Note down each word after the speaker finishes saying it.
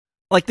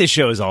Like this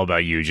show is all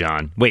about you,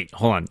 John. Wait,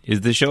 hold on.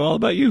 Is this show all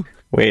about you?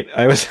 Wait,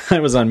 I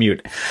was on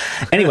mute.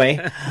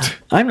 Anyway,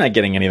 I'm not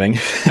getting anything.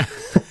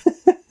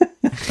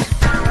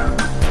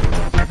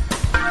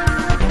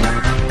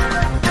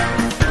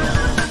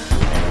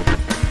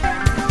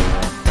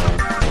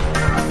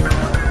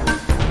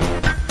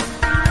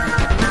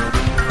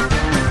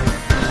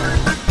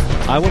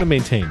 I want to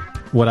maintain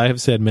what I have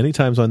said many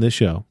times on this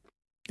show,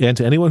 and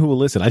to anyone who will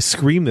listen, I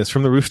scream this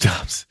from the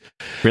rooftops.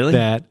 Really?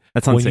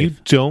 That's unsafe. When you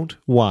don't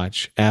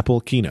watch Apple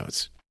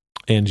keynotes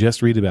and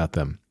just read about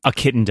them, a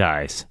kitten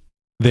dies.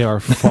 They are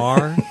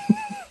far...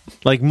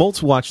 Like,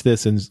 Moltz watched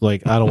this and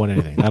like, I don't want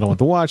anything. I don't want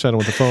the watch. I don't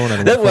want the phone. I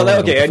don't want the phone. Well,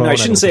 okay. I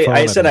shouldn't say.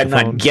 I said I'm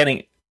not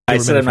getting. I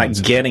said I'm not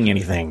getting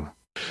anything.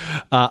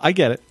 I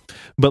get it,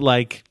 but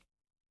like,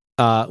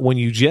 when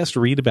you just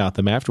read about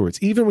them afterwards,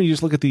 even when you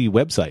just look at the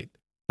website,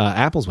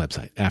 Apple's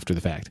website after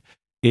the fact,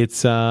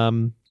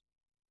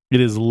 it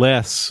is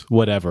less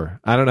whatever.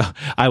 I don't know.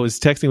 I was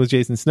texting with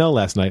Jason Snell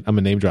last night. I'm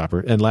a name dropper,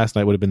 and last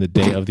night would have been the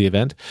day of the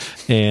event.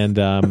 And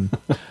I'm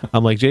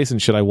like, Jason,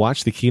 should I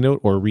watch the keynote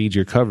or read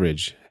your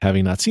coverage,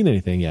 having not seen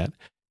anything yet?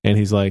 And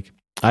he's like,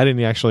 I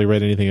didn't actually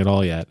read anything at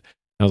all yet.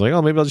 I was like,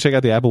 oh, maybe I'll just check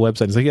out the Apple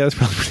website. He's like, yeah, that's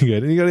probably pretty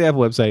good. And you go to the Apple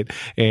website,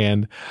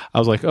 and I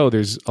was like, oh,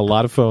 there's a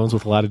lot of phones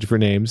with a lot of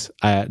different names.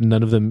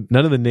 None of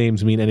the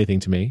names mean anything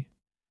to me,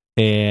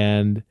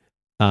 and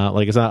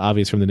like, it's not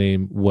obvious from the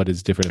name what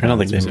is different. I don't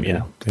think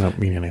they don't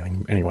mean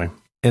anything anyway.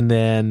 And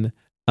then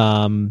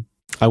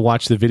I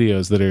watched the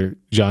videos that are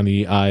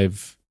Johnny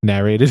Ive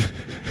narrated.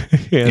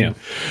 And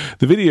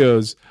the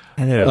videos,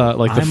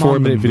 like the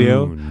 4-minute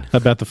video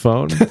about the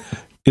phone,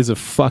 is a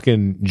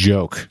fucking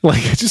joke.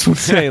 Like, I just want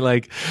to say,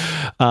 like,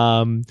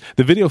 the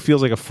video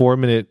feels like a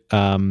 4-minute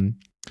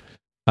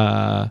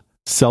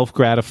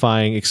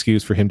self-gratifying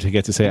excuse for him to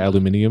get to say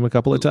aluminium a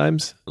couple of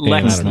times. I'm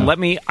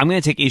going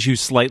to take issue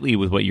slightly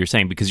with what you're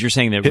saying, because you're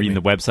saying that reading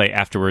the website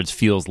afterwards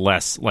feels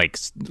less like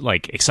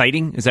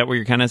exciting. Is that what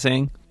you're kind of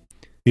saying?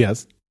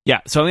 Yes.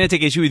 Yeah, so I'm going to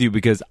take issue with you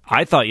because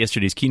I thought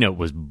yesterday's keynote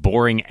was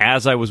boring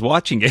as I was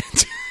watching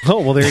it.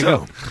 Oh, well, there you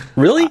go.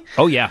 Really?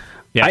 Oh, yeah.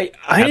 Yeah,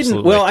 I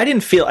didn't. Well, I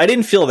didn't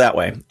feel that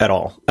way at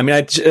all. I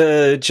mean,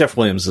 Jeff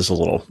Williams is a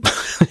little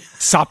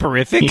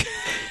soporific.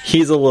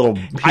 He's a little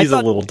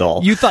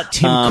dull. You thought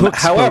Tim Cook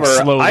however,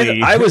 spoke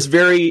slowly. I was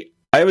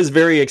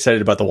very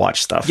excited about the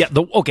watch stuff. Yeah.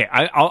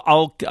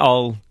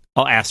 I'll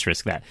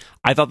asterisk that.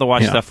 I thought the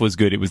watch stuff was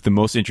good. It was the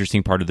most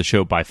interesting part of the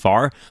show by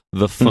far.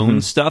 The phone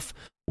stuff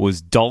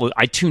was dull.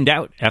 I tuned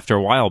out after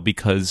a while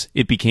because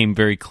it became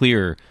very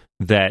clear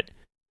that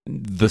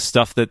the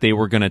stuff that they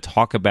were going to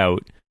talk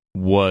about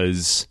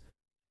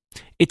it's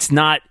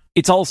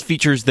all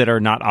features that are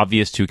not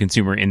obvious to a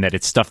consumer, in that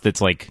it's stuff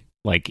that's like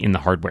in the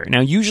hardware.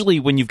 Now, usually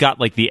when you've got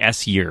like the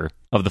S year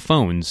of the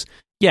phones,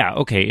 yeah,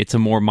 okay, it's a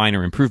more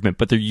minor improvement,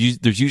 but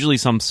there's usually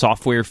some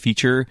software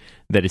feature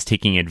that is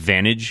taking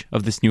advantage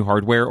of this new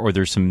hardware, or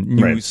there's some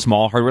new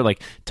small hardware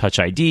like Touch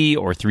ID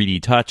or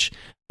 3D Touch.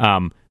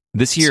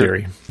 This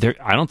year,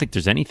 I don't think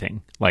there's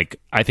anything. Like,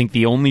 I think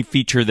the only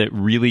feature that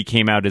really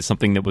came out as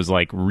something that was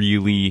like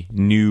really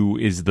new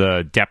is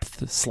the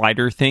depth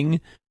slider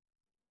thing,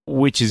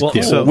 which is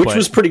which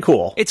was pretty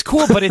cool. It's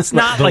cool, but it's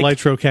not the like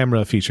Lytro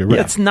camera feature. Right?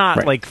 It's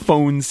not like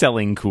phone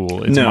selling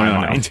cool. In my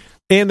mind.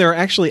 And there are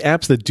actually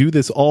apps that do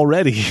this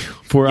already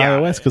for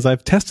iOS, because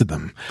I've tested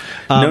them.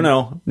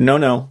 No.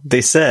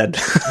 They said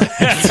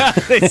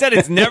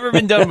it's never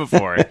been done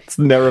before. It's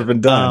never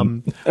been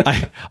done.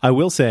 I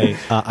will say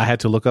I had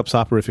to look up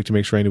soporific to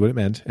make sure I knew what it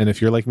meant. And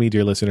if you're like me,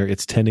 dear listener,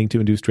 it's tending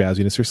to induce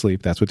drowsiness or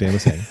sleep. That's what Dan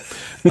was saying.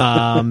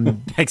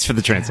 Thanks for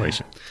the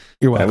translation.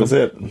 You're welcome. That was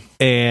it.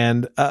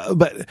 And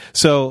but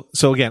so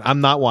again,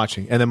 I'm not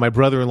watching. And then my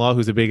brother-in-law,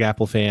 who's a big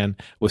Apple fan,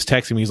 was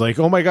texting me. He's like,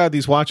 "Oh my god,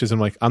 these watches!" I'm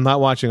like, "I'm not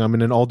watching. I'm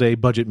in an all-day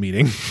budget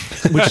meeting,"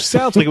 which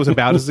sounds like it was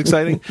about as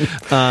exciting.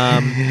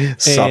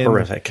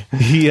 Soporific.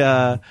 He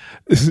so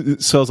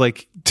I was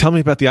like, "Tell me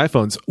about the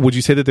iPhones. Would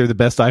you say that they're the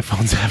best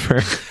iPhones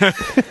ever?"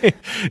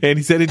 And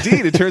he said,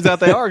 "Indeed, it turns out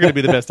they are going to be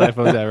the best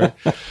iPhones ever."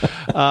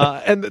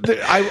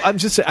 I'm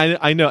just,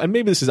 I know, and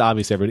maybe this is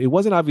obvious to everybody. It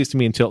wasn't obvious to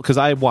me until, because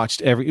I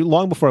watched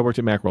long before I worked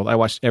at Macworld, I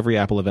watched every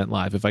Apple event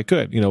live if I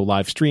could,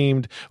 live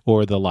streamed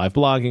or the live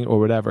blogging or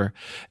whatever.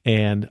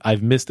 And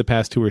I've missed the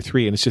past 2 or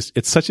 3, and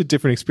it's such a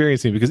different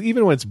experience to me, because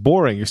even when it's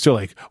boring, you're still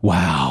like,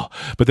 wow.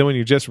 But then when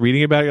you're just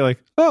reading about it, you're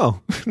like,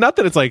 oh, not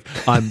that it's like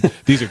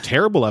these are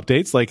terrible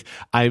updates. Like,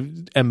 I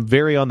am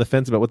very on the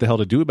fence about what the hell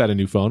to do about a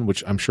new phone,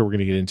 which I'm sure we're going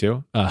to get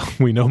into.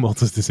 We know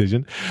Malta's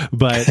decision,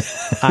 but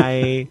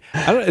I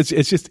don't know.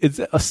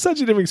 It's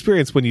such a different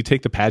experience when you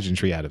take the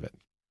pageantry out of it.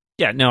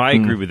 Yeah, no, I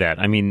agree with that.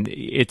 I mean,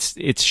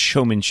 it's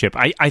showmanship.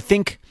 I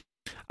think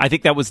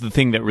that was the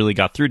thing that really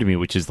got through to me,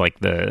 which is like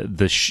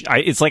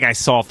it's like I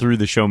saw through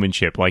the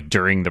showmanship like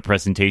during the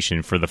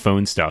presentation for the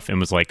phone stuff, and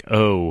was like,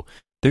 oh,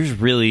 there's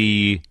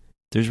really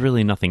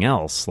nothing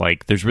else.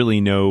 Like, there's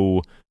really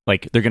no,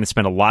 like, they're going to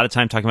spend a lot of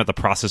time talking about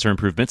the processor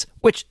improvements,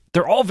 which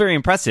they're all very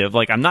impressive.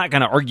 Like, I'm not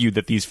going to argue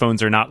that these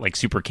phones are not like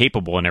super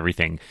capable and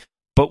everything.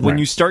 But when Right.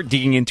 you start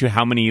digging into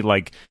how many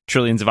like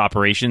trillions of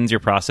operations your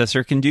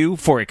processor can do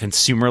for a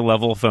consumer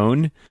level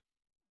phone,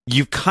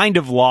 you've kind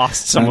of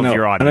lost some of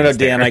your I audience. don't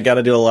know, Dan. there. I got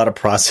to do a lot of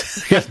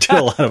process. I got to do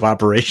a lot of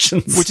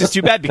operations, Which is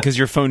too bad because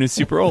your phone is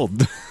super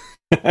old.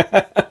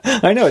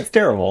 I know it's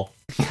terrible.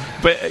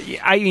 But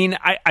I mean,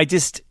 I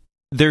just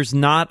there's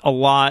not a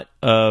lot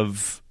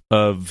of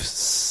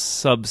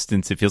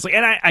substance. It feels like,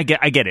 and I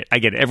get it.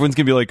 Everyone's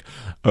gonna be like,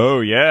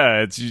 oh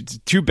yeah, it's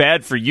too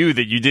bad for you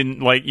that you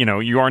didn't like,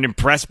 you aren't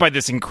impressed by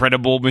this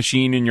incredible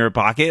machine in your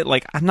pocket.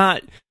 Like, I'm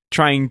not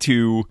trying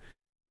to.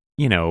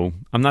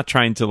 I'm not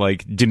trying to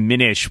like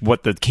diminish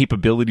what the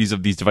capabilities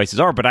of these devices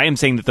are, but I am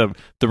saying that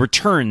the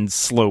return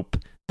slope,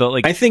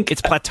 I think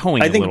it's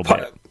plateauing a little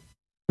bit.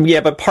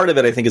 Yeah, but part of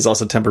it I think is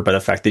also tempered by the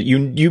fact that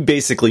you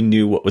basically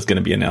knew what was going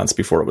to be announced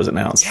before it was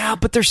announced. Yeah,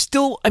 but there's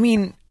still. I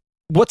mean,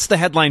 what's the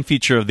headline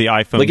feature of the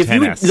iPhone Like if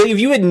XS? if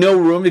you had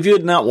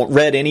not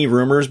read any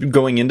rumors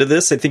going into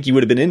this, I think you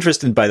would have been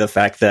interested by the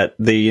fact that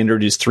they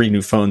introduced 3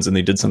 new phones and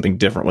they did something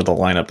different with the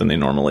lineup than they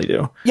normally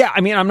do. Yeah,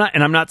 I mean, I'm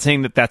not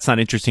saying that that's not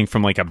interesting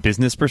from like a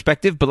business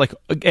perspective, but like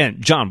again,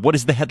 John, what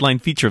is the headline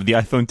feature of the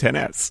iPhone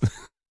XS?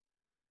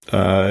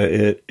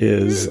 It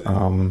is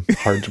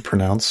hard to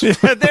pronounce.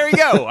 There you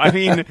go. I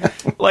mean,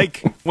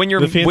 like when you're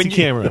The fancy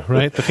camera,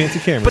 right? The fancy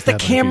camera. but the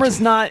camera's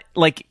not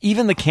like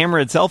even the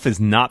camera itself is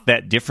not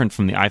that different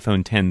from the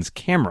iPhone X's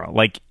camera.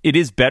 Like it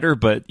is better,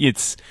 but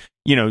it's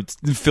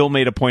Phil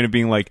made a point of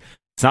being like,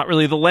 it's not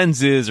really the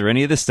lenses or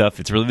any of this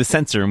stuff. It's really the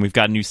sensor, and we've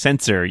got a new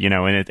sensor,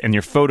 and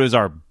your photos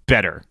are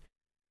better.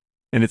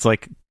 And it's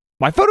like,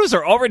 my photos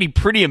are already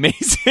pretty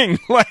amazing.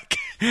 Like,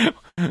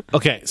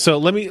 Okay, so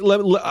let me.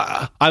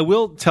 I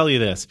will tell you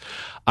this.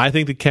 I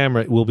think the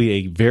camera will be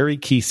a very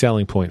key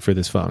selling point for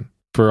this phone,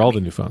 for all the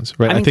new phones,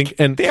 right? I mean, think,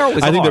 and they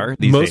always I think are that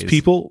these most days.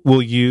 people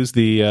will use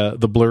the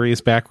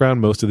blurriest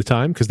background most of the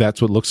time because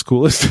that's what looks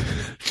coolest.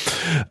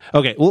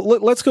 Okay, well,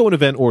 let's go in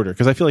event order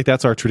because I feel like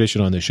that's our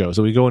tradition on this show.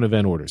 So we go in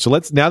event order. So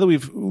now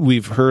that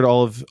we've heard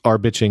all of our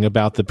bitching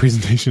about the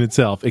presentation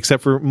itself,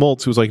 except for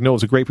Moltz, who's like, no,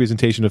 it's a great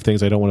presentation of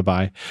things I don't want to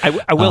buy.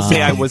 I will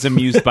say I was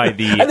amused by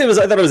the. I thought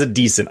it was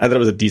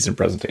a decent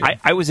presentation.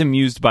 I was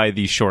amused by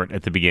the short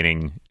at the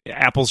beginning.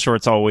 Apple's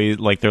shorts always,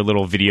 like their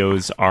little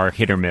videos, are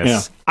hit or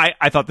miss. Yeah.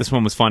 I thought this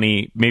one was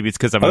funny. Maybe it's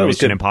because I'm a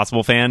Mission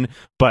Impossible fan,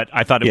 but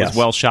I thought it was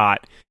well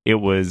shot. It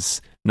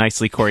was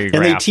nicely choreographed.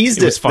 And they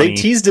teased it. Was funny. They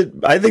teased it.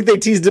 I think they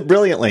teased it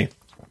brilliantly.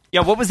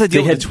 Yeah, what was the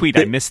deal with the tweet?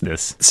 I missed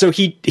this. So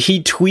he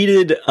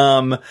tweeted.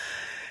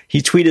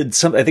 He tweeted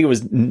some. I think it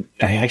was.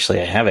 I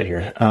have it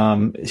here.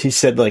 He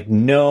said like,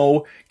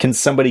 "No, can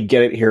somebody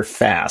get it here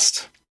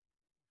fast?"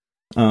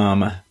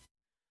 And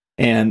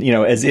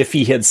as if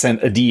he had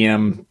sent a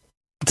DM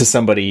to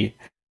somebody.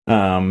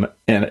 And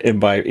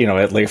by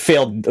like a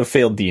failed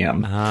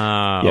DM.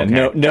 Ah, yeah,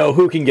 okay. no,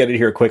 who can get it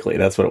here quickly?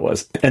 That's what it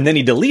was. And then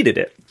he deleted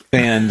it,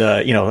 and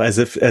as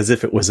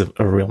if it was a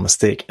real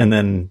mistake. And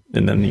then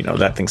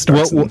that thing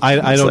starts. Well,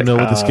 I don't know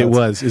what the skit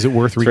was. Is it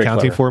worth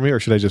recounting clever. for me,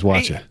 or should I just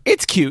watch it?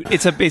 It's cute.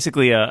 It's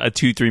basically a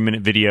 2-3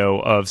 minute video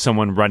of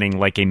someone running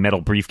like a metal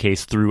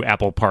briefcase through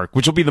Apple Park,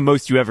 which will be the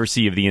most you ever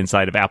see of the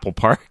inside of Apple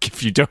Park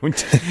if you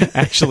don't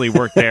actually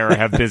work there or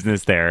have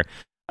business there.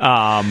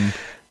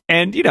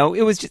 And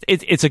it was just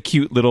it's a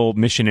cute little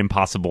Mission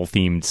Impossible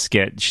themed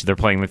sketch. They're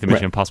playing like the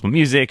Mission Impossible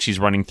music. She's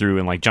running through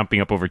and like jumping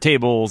up over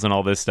tables and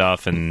all this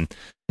stuff, and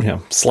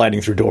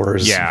sliding through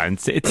doors. Yeah, and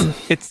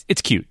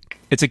it's cute.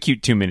 It's a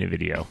cute 2-minute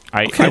video.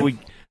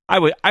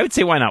 I would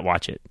say why not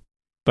watch it,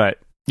 but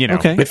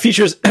Okay. It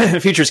features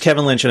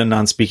Kevin Lynch in a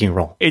non-speaking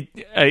role.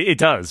 It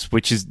does,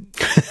 which is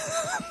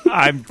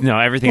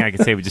everything I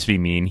could say would just be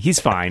mean. He's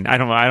fine. I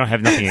don't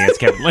have nothing against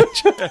Kevin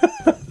Lynch.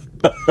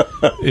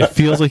 It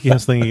feels like you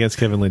have something against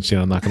Kevin Lynch.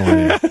 I'm not going to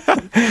lie to you.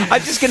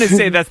 I'm just going to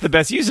say that's the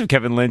best use of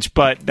Kevin Lynch,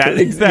 but that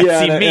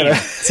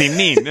seemed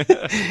mean.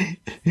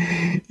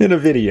 In a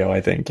video, I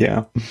think,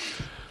 yeah.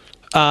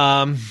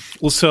 Well,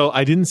 so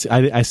I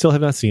still have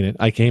not seen it.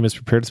 I came as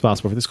prepared as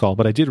possible for this call,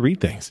 but I did read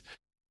things.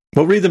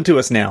 Well, read them to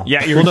us now.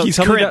 Yeah, he's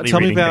tell currently me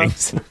reading about.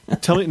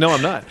 things. No,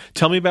 I'm not.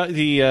 Tell me about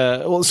the.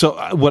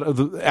 What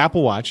the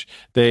Apple Watch?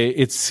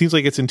 It seems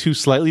like it's in 2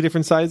 slightly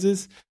different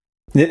sizes.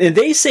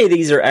 They say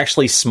these are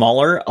actually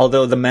smaller,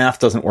 although the math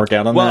doesn't work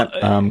out on that.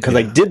 Because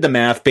I did the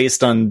math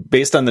based on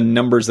the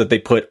numbers that they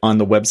put on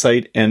the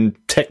website, and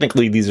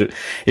technically these are.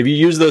 If you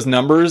use those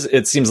numbers,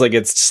 it seems like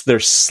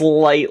they're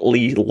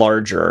slightly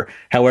larger.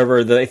 However,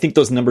 I think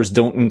those numbers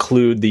don't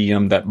include the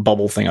that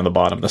bubble thing on the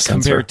bottom, the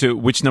sensor. Compared to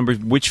which number?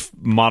 Which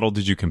model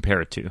did you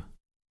compare it to?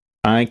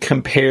 I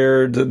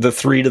compared the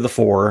 3 to the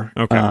 4.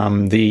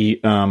 Okay. The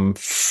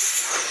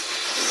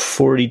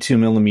 42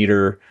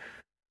 millimeter.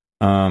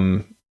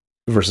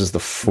 Versus the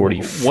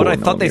 44. What I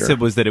thought they said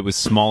was that it was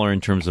smaller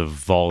in terms of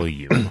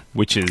volume,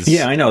 which is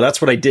I know,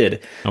 that's what I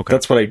did. Okay,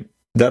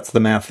 that's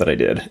the math that I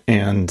did,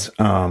 and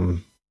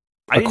I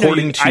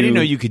didn't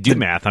know you could do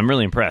math. I'm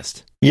really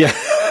impressed. Yeah,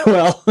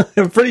 well,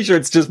 I'm pretty sure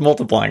it's just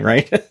multiplying,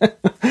 right?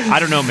 I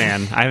don't know,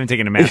 man. I haven't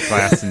taken a math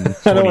class in 20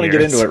 I don't want to years.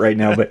 get into it right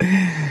now, but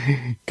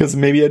because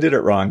maybe I did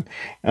it wrong.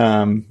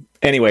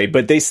 Anyway,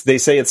 but they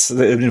say it's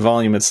in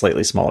volume it's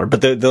slightly smaller,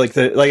 but like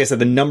I said,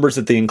 the numbers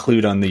that they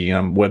include on the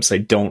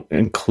website don't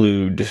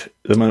include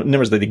the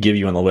numbers that they give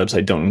you on the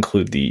website don't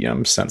include the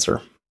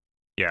sensor.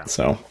 Yeah.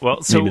 So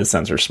maybe the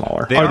sensor's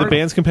smaller. Are the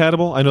bands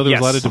compatible? I know there's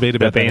a lot of debate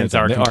about the bands.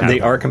 They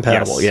are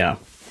compatible. Yes.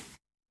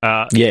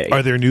 Yeah. Yay.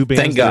 Are there new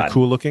bands Thank that God. are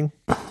cool looking?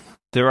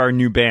 There are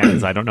new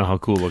bands. I don't know how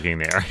cool looking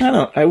they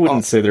are. I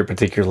wouldn't say they're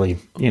particularly.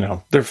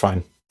 They're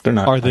fine. They're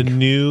not. Are the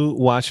new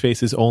watch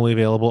faces only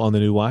available on the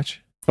new watch?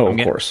 Oh, of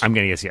course. I'm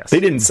going to guess yes. They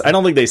didn't. I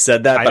don't think they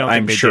said that, but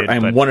I'm sure.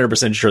 I'm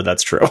 100% sure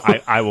that's true.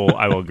 I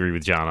will agree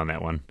with John on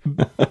that one.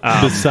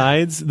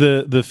 Besides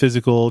the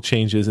physical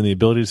changes and the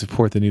ability to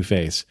support the new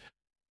face,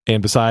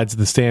 and besides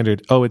the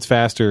standard, it's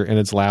faster and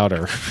it's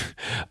louder,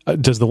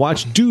 does the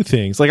watch do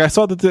things? Like I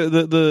saw that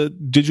the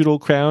digital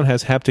crown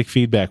has haptic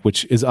feedback,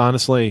 which is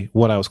honestly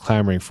what I was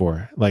clamoring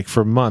for. Like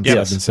for months,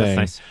 I've been saying,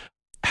 nice.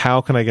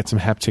 How can I get some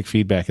haptic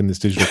feedback in this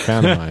digital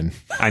crown of mine?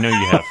 I know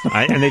you have,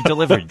 and they've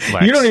delivered.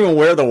 Lex. You don't even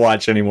wear the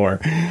watch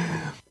anymore.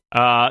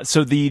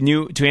 So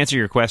to answer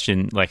your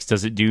question, Lex,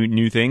 does it do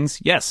new things?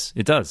 Yes,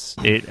 it does.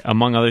 It,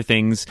 among other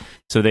things,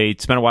 so they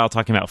spent a while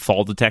talking about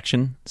fall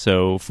detection.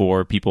 So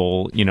for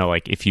people,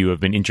 like if you have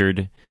been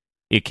injured,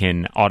 it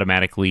can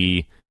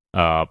automatically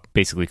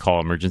basically call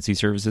emergency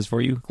services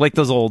for you, like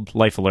those old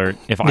Life Alert.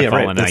 If I fall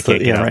in and I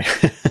can't get up,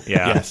 right.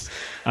 yes.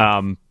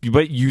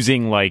 But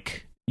using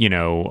like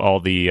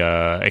all the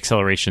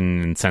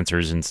acceleration and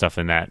sensors and stuff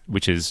in that,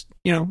 which is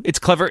it's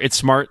clever, it's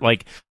smart.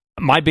 Like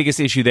my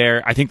biggest issue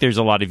there, I think there's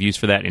a lot of use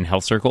for that in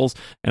health circles,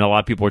 and a lot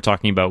of people are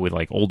talking about with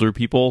like older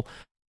people.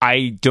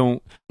 I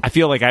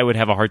feel like I would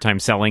have a hard time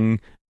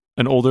selling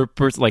an older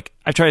person. Like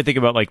I try to think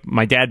about like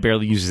my dad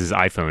barely uses his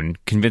iPhone.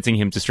 Convincing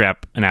him to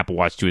strap an Apple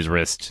Watch to his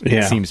wrist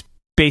seems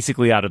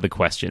basically out of the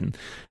question.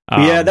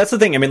 That's the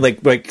thing. I mean,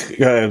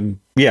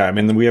 I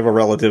mean, we have a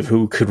relative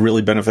who could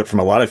really benefit from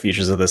a lot of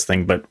features of this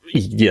thing, but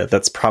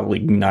that's probably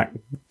not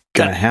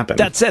going to happen.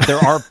 That said, there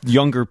are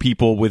younger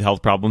people with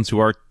health problems who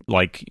are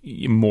like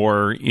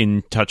more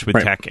in touch with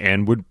tech,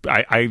 and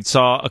I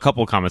saw a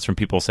couple of comments from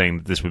people saying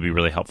that this would be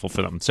really helpful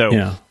for them.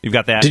 So you've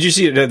got that. Did you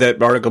see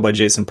that article by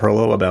Jason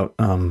Perlow about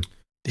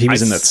he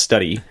was in that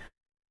study?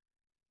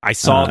 I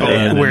saw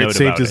where it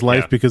saved his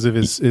life because of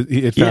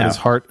it found his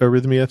heart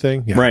arrhythmia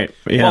thing. Yeah. Right.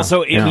 Yeah. Well,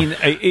 so I mean,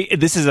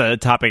 this is a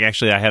topic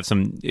actually I have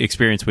some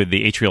experience with,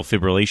 the atrial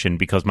fibrillation,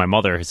 because my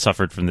mother has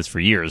suffered from this for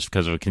years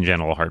because of a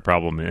congenital heart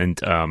problem,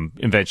 and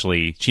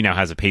eventually she now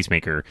has a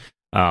pacemaker.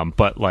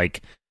 But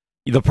like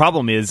the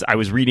problem is, I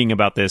was reading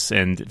about this,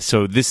 and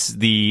so this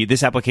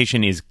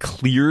application is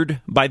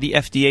cleared by the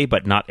FDA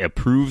but not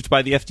approved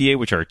by the FDA,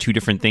 which are two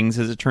different things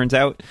as it turns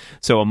out.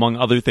 So among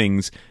other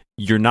things,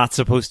 you're not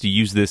supposed to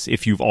use this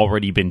if you've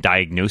already been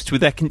diagnosed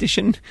with that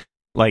condition.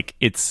 Like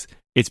it's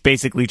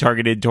basically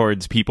targeted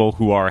towards people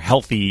who are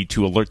healthy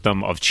to alert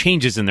them of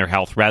changes in their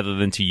health, rather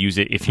than to use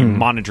it if you're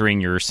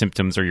monitoring your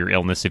symptoms or your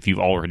illness if you've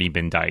already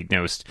been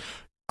diagnosed.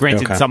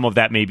 Granted, some of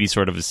that may be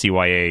sort of a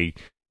CYA,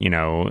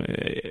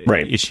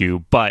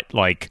 issue, but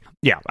like,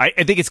 I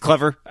think it's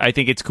clever. I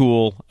think it's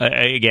cool.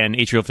 Again,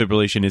 atrial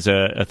fibrillation is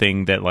a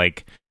thing that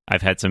like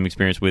I've had some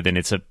experience with, and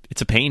it's a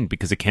pain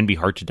because it can be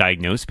hard to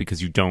diagnose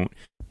because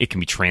it can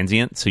be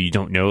transient, so you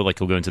don't know. Like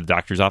you'll go into the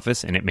doctor's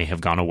office and it may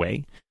have gone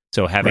away.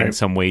 So having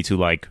some way to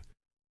like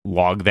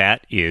log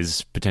that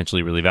is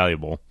potentially really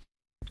valuable.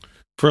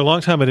 For a long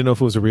time, I didn't know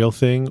if it was a real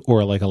thing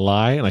or like a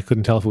lie, and I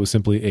couldn't tell if it was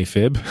simply a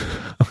fib.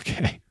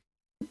 Okay.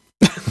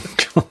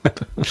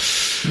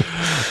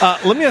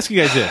 Let me ask you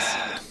guys this.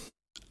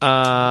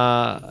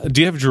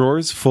 Do you have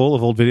drawers full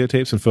of old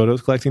videotapes and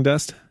photos collecting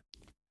dust?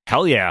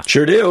 Hell yeah.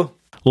 Sure do.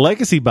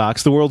 Legacy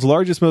Box, the world's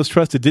largest, most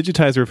trusted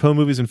digitizer of home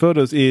movies and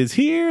photos, is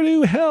here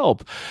to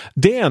help.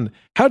 Dan,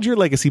 how'd your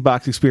Legacy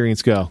Box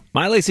experience go?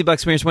 My Legacy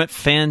Box experience went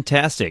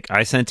fantastic.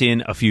 I sent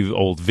in a few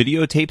old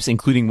videotapes,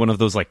 including one of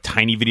those like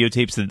tiny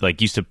videotapes that like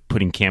used to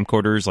put in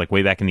camcorders like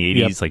way back in the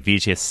 80s, like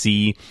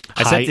VHS-C.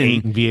 I sent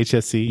in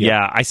VHS-C.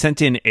 Yeah, I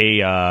sent in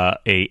a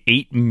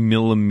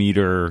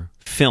 8mm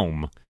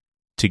film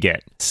to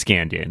get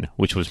scanned in,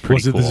 which was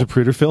pretty cool. Was it the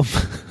Zapruder film?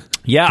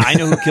 Yeah, I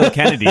know who killed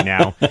Kennedy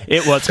now.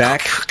 It was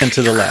back and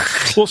to the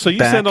left. Well, so you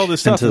send all this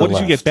stuff. What did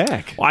you get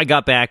back? Well, I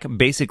got back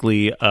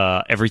basically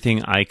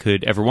everything I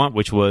could ever want,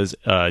 which was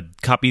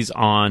copies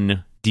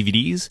on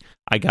DVDs.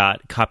 I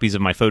got copies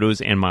of my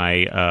photos and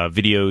my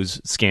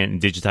videos scanned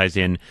and digitized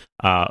in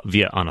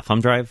on a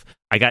thumb drive.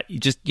 I got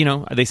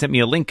they sent me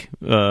a link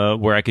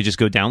where I could just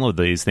go download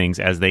these things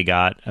as they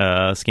got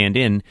scanned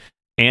in.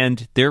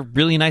 And they're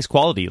really nice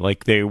quality.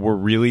 Like they were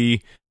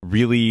really,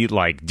 really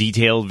like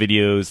detailed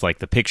videos. Like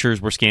the pictures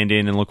were scanned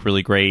in and look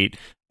really great.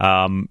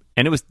 And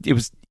it was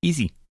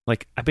easy.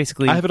 Like I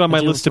have it on my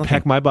list to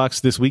pack my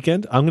box this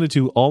weekend. I'm going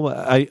to do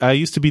I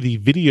used to be the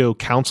video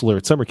counselor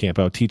at summer camp.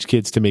 I would teach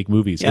kids to make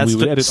movies. Yeah, and we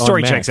would edit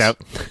story on Max. Checks out.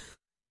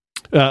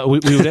 We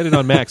would edit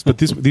on Macs, but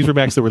these were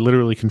Macs that were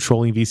literally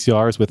controlling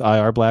VCRs with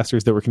IR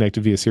blasters that were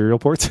connected via serial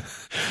ports.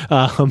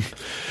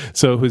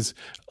 So it was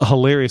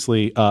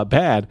hilariously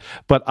bad,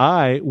 but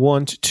I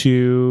want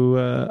to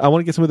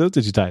get some of those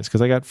digitized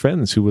because I got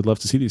friends who would love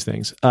to see these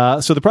things.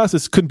 So the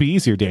process couldn't be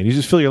easier, Dan. You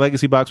just fill your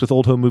legacy box with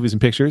old home movies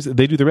and pictures.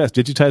 They do the rest,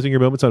 digitizing your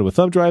moments onto a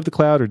thumb drive, the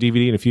cloud, or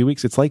DVD in a few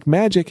weeks. It's like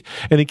magic,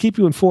 and they keep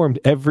you informed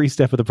every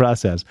step of the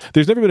process.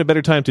 There's never been a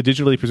better time to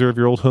digitally preserve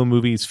your old home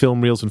movies,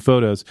 film reels, and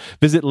photos.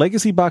 Visit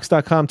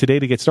legacybox.com today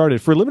to get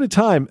started. For a limited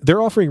time,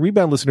 they're offering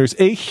Rebound listeners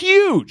a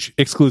huge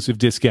exclusive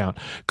discount.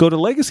 Go to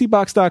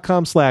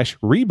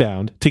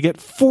legacybox.com/rebound to get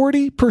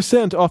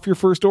 40% off your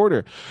first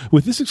order.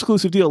 With this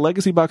exclusive deal,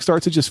 Legacy Box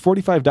starts at just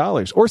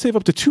 $45 or save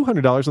up to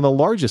 $200 on the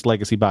largest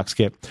Legacy Box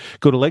kit.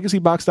 Go to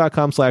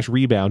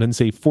legacybox.com/rebound and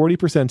save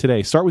 40%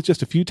 today. Start with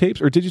just a few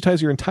tapes or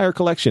digitize your entire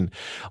collection.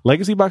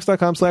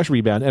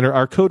 Legacybox.com/rebound. Enter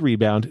our code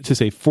rebound to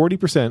save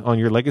 40% on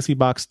your Legacy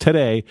Box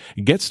today.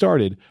 Get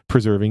started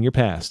preserving your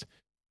past.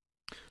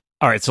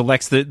 All right, so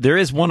Lex, there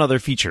is one other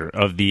feature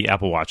of the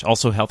Apple Watch,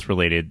 also health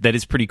related, that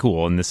is pretty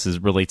cool, and this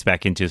relates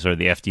back into sort of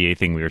the FDA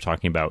thing we were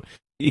talking about.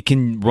 It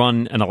can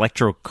run an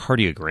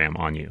electrocardiogram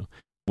on you,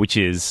 which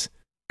is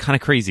kind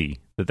of crazy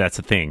that that's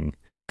a thing.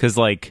 Because,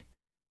 like,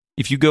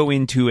 if you go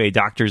into a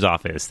doctor's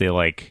office, they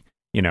I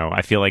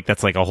feel like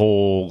that's like a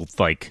whole,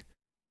 it's like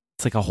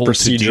a whole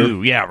procedure.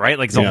 To-do. Yeah, right?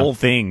 Like, it's a whole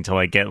thing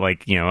to, get, we're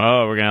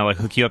going to,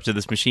 hook you up to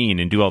this machine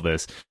and do all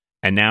this.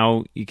 And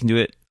now you can do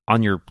it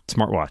on your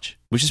smartwatch,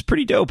 which is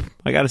pretty dope.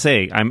 I gotta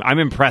say, I'm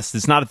impressed.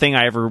 It's not a thing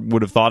I ever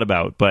would have thought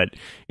about, but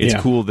it's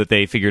cool that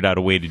they figured out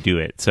a way to do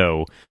it.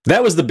 So I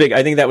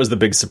think that was the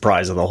big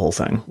surprise of the whole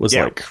thing. Was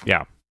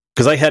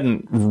because I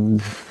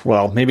hadn't.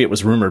 Well, maybe it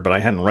was rumored, but I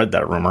hadn't read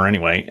that rumor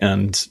anyway,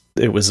 and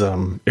it was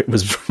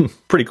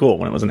pretty cool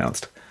when it was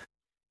announced.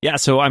 Yeah.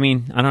 So I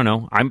mean, I don't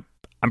know. I'm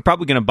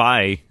probably gonna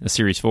buy a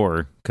Series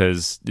 4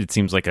 because it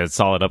seems like a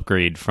solid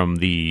upgrade from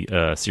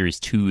the Series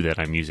 2 that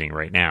I'm using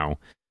right now,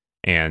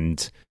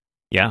 and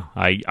yeah,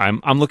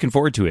 I'm looking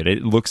forward to it.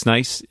 It looks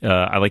nice.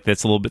 I like that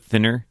it's a little bit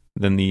thinner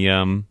than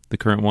the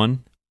current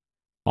one.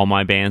 All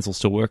my bands will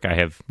still work. I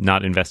have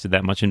not invested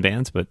that much in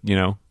bands, but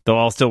they'll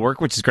all still work,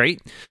 which is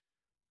great.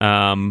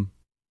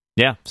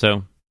 Yeah,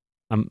 so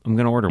I'm going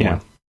to order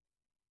one.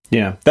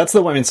 Yeah, that's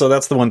the one. I mean, so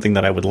that's the one thing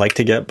that I would like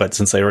to get, but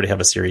since I already have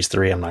a Series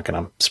 3, I'm not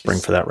going to spring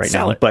for that right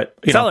now. But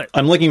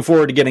I'm looking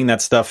forward to getting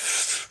that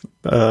stuff.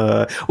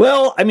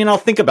 Well, I mean, I'll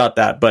think about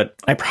that, but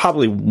I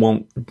probably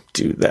won't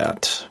do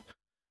that.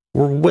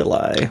 Or will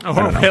I?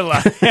 Will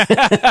I?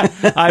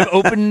 I've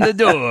opened the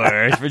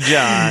door for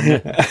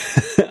John.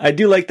 I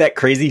do like that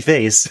crazy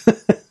face.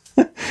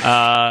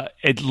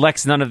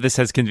 Lex, none of this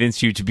has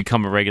convinced you to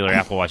become a regular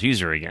Apple Watch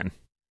user again.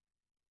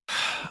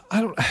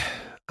 I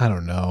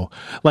don't know.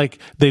 Like,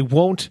 they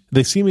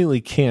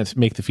seemingly can't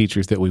make the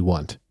features that we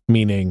want,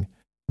 meaning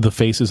the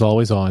face is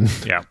always on.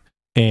 Yeah.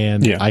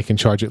 And I can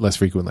charge it less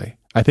frequently.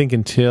 I think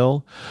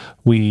until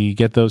we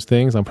get those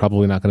things, I'm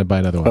probably not going to buy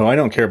another one. Oh, I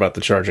don't care about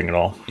the charging at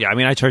all. Yeah, I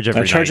mean, I charge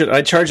every night.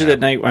 I charge it at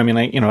night. I mean,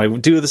 I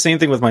do the same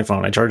thing with my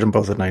phone. I charge them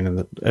both at night,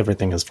 and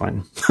everything is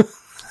fine.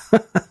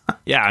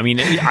 Yeah, I mean,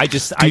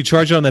 Do you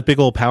charge it on that big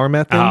old power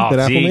mat thing that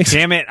Apple makes?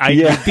 Damn it!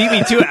 You beat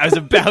me to it. I was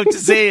about to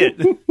say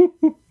it.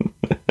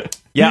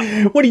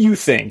 Yeah. What do you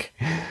think?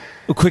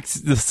 Quick,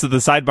 so the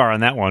sidebar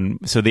on that one.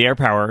 So the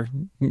AirPower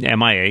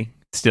MIA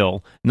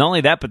still. Not only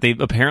that, but they've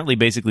apparently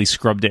basically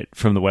scrubbed it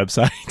from the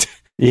website.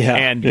 Yeah,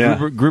 and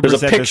Gruber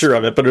there's a picture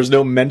of it, but there's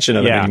no mention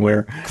of it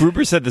anywhere.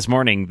 Gruber said this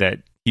morning that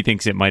he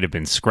thinks it might have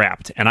been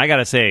scrapped. And I got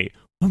to say,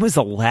 when was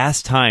the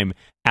last time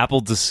Apple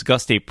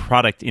discussed a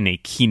product in a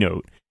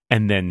keynote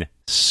and then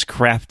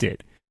scrapped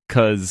it?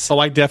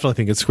 I definitely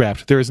think it's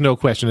scrapped. There is no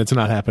question it's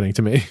not happening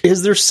to me.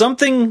 Is there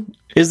something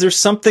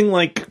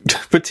like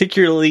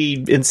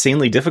particularly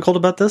insanely difficult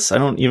about this?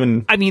 I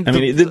mean,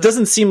 it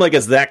doesn't seem like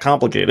it's that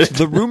complicated.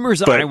 The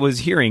rumors I was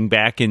hearing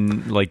back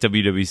in like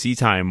WWC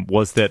time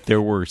was that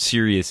there were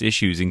serious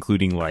issues,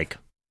 including like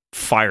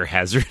fire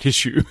hazard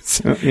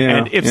issues.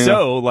 And if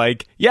so,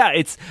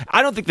 it's,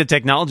 I don't think the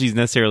technology is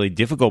necessarily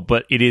difficult,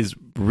 but it is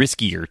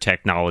riskier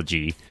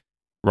technology.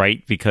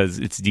 Right, because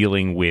it's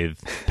dealing with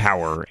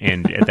power,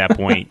 and at that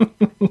point,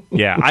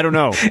 I don't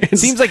know. It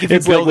seems like if you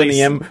build like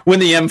when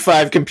the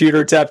M5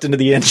 computer tapped into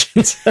the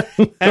engines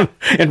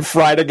and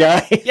fried a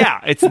guy. Yeah,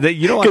 it's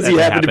you don't want that because he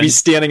happened to be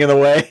standing in the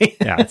way.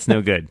 Yeah, it's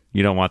no good.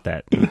 You don't want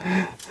that.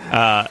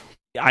 I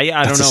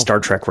don't know. A Star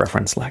Trek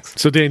reference,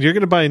 Lex. So Dan, you're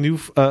going to buy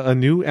a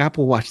new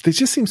Apple Watch. They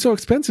just seem so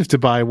expensive to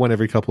buy one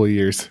every couple of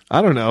years.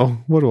 I don't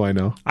know. What do I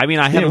know? I mean,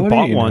 I haven't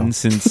bought one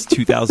since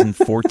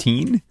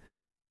 2014.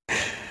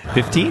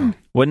 15?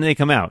 When did they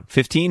come out?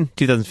 15?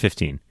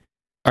 2015.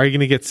 Are you going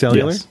to get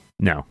cellular? Yes.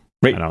 No.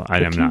 Right.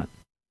 I'm not.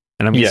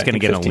 And I'm just going to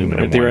get an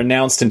aluminum They were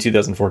announced in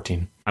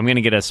 2014. I'm going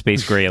to get a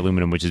space gray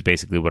aluminum, which is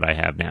basically what I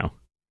have now.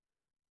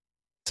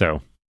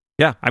 So,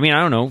 yeah. I mean,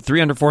 I don't know.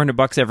 $300,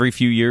 $400 every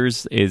few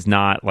years is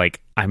not like,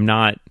 I'm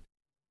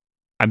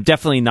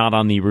definitely not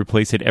on the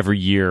replace it every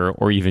year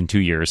or even 2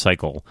 year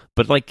cycle.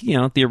 But like,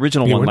 the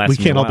original one lasts.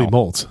 We can't all be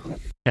molds.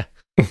 Yeah.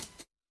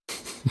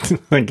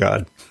 Thank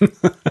God.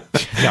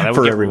 Yeah, that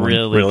would get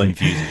really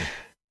confusing.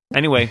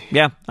 Anyway,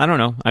 I don't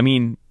know. I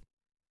mean,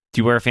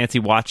 do you wear a fancy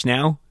watch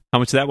now? How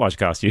much did that watch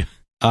cost you?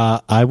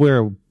 I wear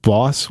a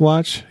Boss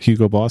watch,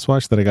 Hugo Boss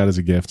watch that I got as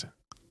a gift.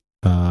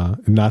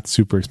 Not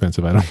super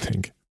expensive, I don't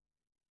think.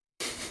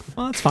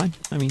 Well, that's fine.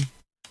 I mean,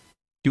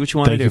 do what you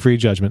want to do. Thank you for your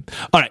judgment.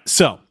 All right,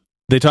 so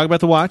they talk about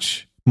the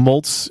watch.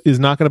 Moltz is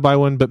not going to buy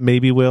one, but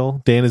maybe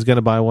will. Dan is going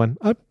to buy one.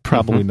 I'm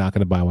probably not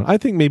going to buy one. I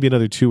think maybe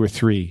another 2 or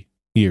 3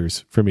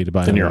 years for me to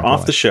buy. Then you're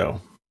off watch. the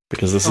show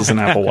because this is an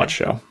Apple Watch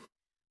show.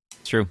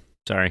 It's true.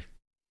 Sorry.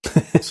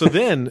 So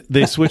then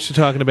they switch to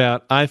talking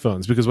about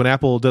iPhones, because when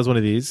Apple does one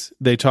of these,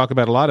 they talk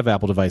about a lot of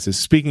Apple devices.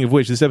 Speaking of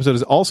which, this episode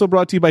is also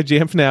brought to you by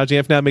Jamf Now.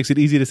 Jamf Now makes it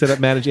easy to set up,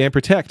 manage, and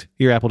protect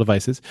your Apple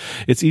devices.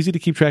 It's easy to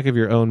keep track of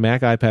your own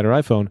Mac, iPad, or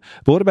iPhone,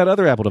 but what about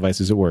other Apple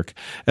devices at work?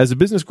 As a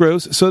business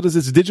grows, so does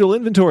its digital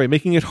inventory,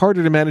 making it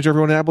harder to manage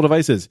everyone on Apple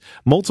devices.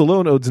 Moltz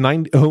alone owns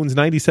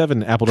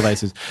 97 Apple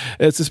devices.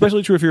 It's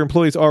especially true if your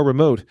employees are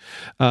remote.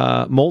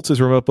 Moltz is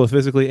remote both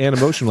physically and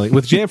emotionally.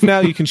 With Jamf Now,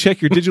 you can check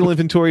your digital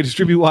inventory,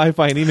 distribute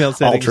Wi-Fi and email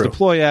settings,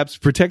 deploy apps,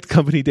 protect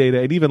company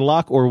data, and even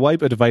lock or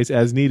wipe a device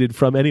as needed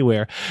from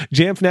anywhere.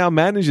 Jamf Now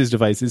manages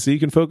devices so you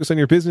can focus on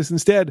your business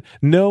instead.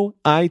 No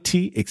IT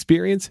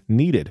experience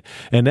needed.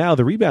 And now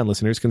the Rebound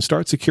listeners can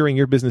start securing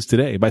your business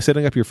today by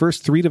setting up your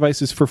first 3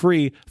 devices for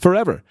free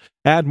forever.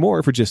 Add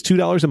more for just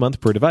 $2 a month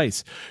per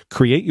device.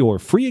 Create your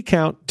free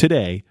account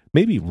today,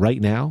 maybe right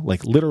now,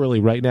 like literally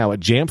right now at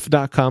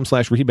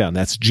jamf.com/rebound.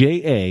 That's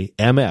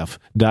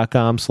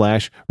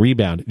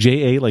jamf.com/rebound.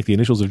 JA like the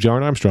initials of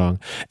John Armstrong,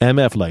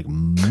 MF like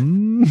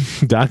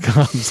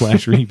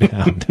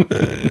 .com/rebound.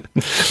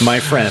 My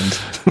friend.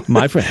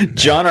 My friend.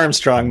 John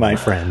Armstrong, my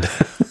friend.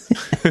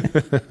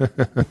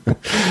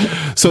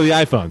 So the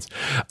iPhones.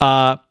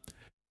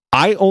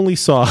 I only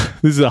saw,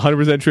 this is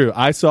 100% true,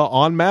 I saw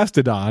on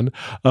Mastodon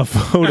a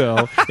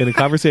photo in a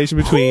conversation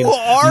between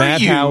Matt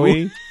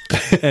Howey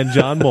and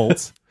John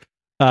Moltz,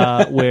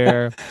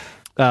 where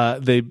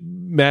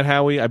Matt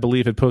Howey, I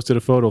believe, had posted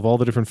a photo of all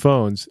the different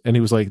phones, and he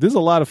was like, "This is a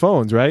lot of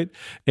phones, right?"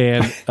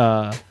 And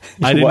I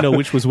didn't know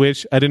which was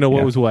which. I didn't know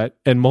what was what.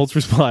 And Moltz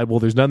replied, "Well,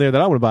 there's none there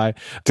that I want to buy.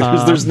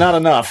 There's not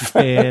enough,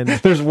 and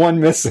there's one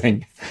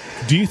missing."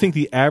 Do you think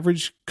the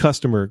average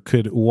customer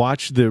could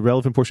watch the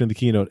relevant portion of the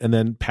keynote and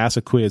then pass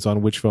a quiz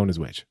on which phone is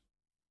which?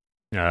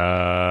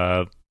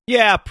 Yeah,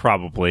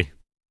 probably.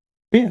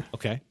 Yeah.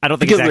 Okay. I don't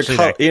think because it's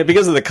actually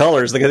because of the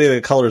colors. Like, I think the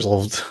colors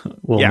will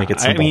make it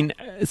simple. I mean,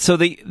 so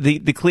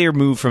the clear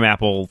move from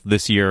Apple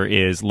this year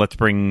is let's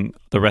bring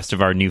the rest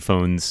of our new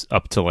phones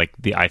up to like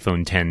the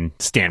iPhone 10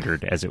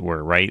 standard, as it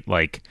were, right?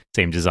 Like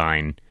same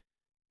design,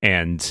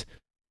 and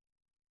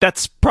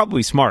that's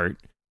probably smart.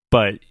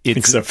 But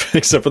it's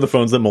except for the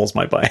phones that Moles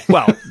might buy.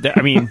 Well,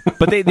 I mean,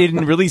 but they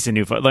didn't release a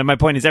new phone. Like, my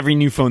point is, every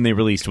new phone they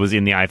released was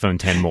in the iPhone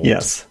 10 mold.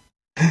 Yes.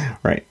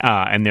 Right.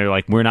 And they're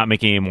like, we're not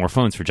making any more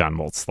phones for John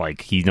Moltz.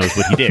 Like, he knows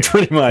what he did.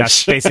 Pretty much.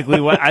 That's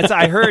basically what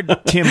I heard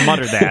Tim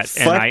mutter that.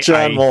 Fuck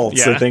John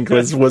Moltz, yeah. I think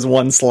was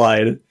one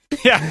slide.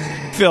 Yeah.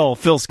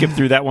 Phil skipped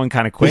through that one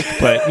kind of quick,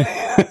 but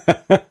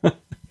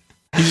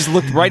he just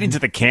looked right into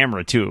the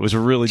camera, too. It was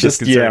really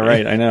disconcerting. Yeah,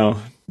 right. I know.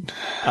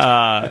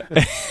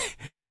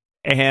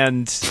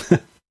 And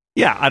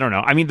yeah, I don't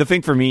know. I mean, the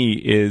thing for me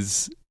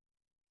is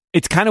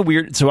it's kind of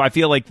weird. So I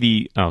feel like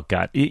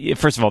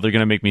first of all, they're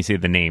going to make me say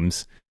the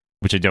names,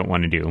 which I don't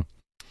want to do,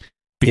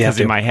 because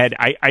in my head,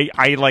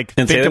 I like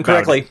and think about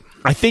correctly.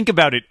 I think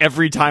about it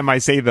every time I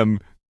say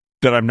them,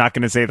 that I'm not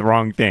going to say the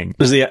wrong thing.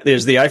 There's the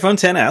iPhone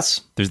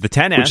XS. There's the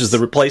XS, which is the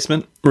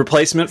replacement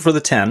for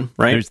the 10,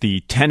 right? There's the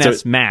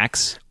XS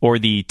Max, or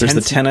the there's the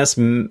XS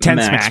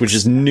Max, which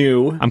is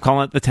new. I'm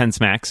calling it the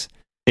XS Max.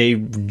 A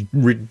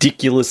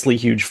ridiculously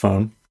huge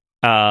phone.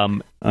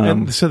 And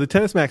so the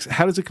XS Max,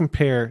 how does it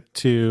compare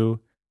to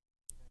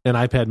an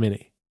iPad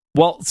Mini?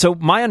 Well, so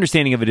my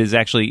understanding of it is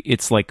actually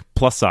it's like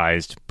plus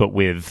sized, but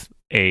with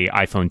a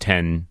iPhone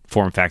 10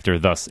 form factor,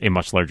 thus a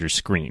much larger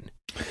screen.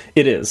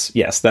 It is.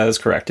 Yes, that is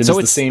correct. It is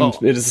the same.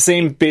 It is the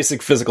same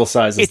basic physical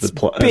size as the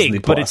Plus.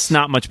 Big, but it's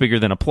not much bigger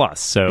than a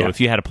Plus. So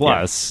if you had a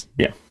Plus,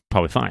 yeah.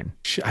 Probably fine.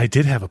 I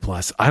did have a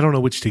Plus. I don't know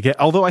which to get.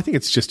 Although I think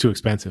it's just too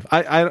expensive.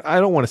 I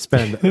don't want to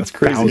spend it's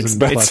crazy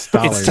 $1,000+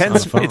 dollars on a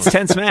phone. It's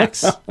XS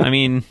Max. I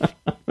mean,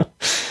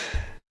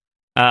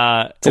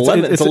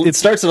 it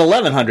starts at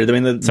 1100. I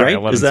mean, sorry,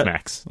 right? 11's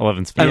Max.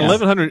 11's and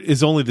 1100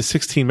 is only the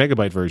 16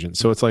 megabyte version.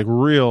 So it's like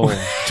real.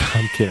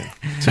 I'm kidding.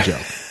 It's a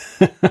joke.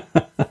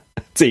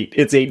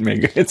 It's 8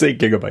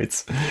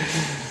 gigabytes.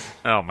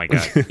 Oh my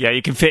god! Yeah,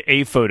 you can fit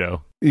a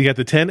photo. You got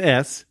the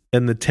 10s.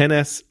 And the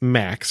 10s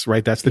Max,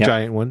 right? That's the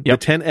giant one. Yep.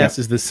 The 10s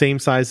is the same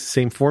size,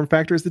 same form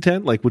factor as the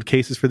 10. Like, would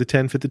cases for the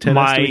 10 fit the 10s?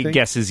 My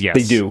guess is yes.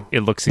 They do. It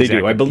looks they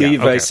exactly. Do. I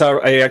believe okay.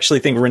 I actually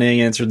think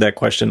Renee answered that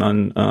question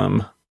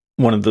on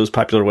one of those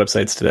popular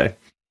websites today.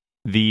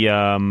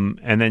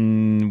 And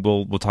then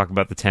we'll talk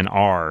about the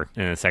 10R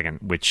in a second.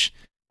 Which,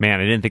 man,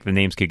 I didn't think the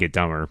names could get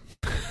dumber.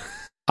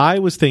 I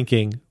was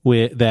thinking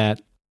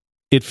that.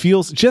 It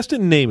feels, just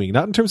in naming,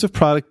 not in terms of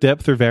product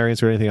depth or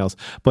variance or anything else,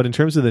 but in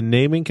terms of the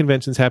naming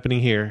conventions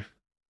happening here.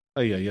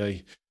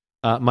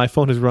 My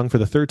phone has rung for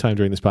the third time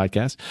during this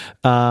podcast.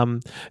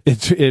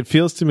 It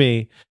feels to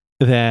me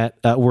that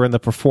we're in the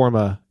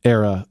Performa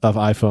era of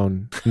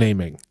iPhone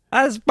naming.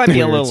 That might be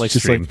a Where little it's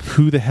just extreme. like,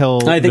 who the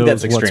hell I think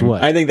knows that's what's extreme.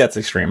 what? I think that's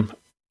extreme.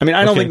 I mean,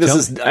 I don't Okay,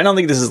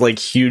 think this is like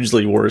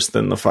hugely worse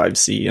than the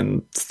 5C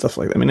and stuff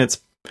like that. I mean,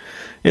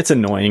 it's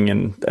annoying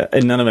and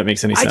none of it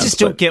makes any sense. I just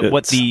don't get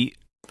what the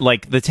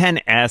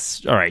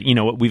 10S. All right, you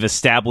know what? We've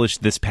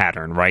established this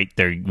pattern, right?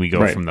 There we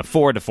go from the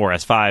 4 to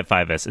 4S,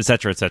 5S,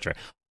 etc., etc.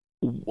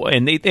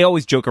 And they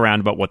always joke around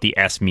about what the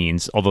S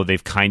means, although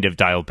they've kind of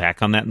dialed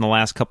back on that in the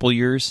last couple of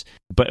years.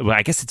 But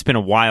I guess it's been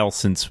a while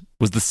since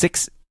was the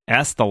 6S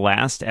the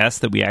last S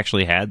that we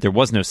actually had? There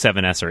was no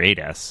 7S or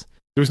 8S.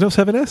 There was no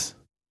 7S?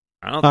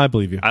 I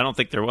believe you. I don't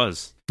think there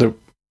was. There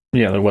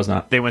was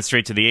not. They went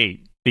straight to the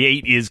 8. The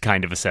 8 is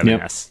kind of a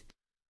 7S.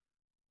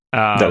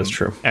 That is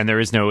true. And there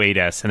is no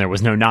 8S, and there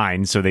was no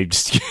 9, so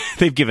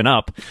they've given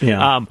up.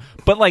 Yeah.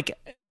 But like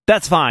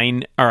that's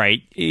fine. All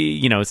right,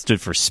 you know, it stood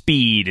for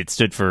speed. It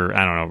stood for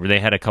I don't know. They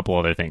had a couple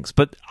other things,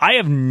 but I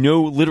have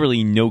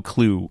literally no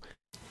clue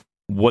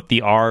what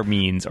the R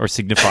means or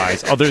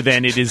signifies, other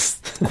than it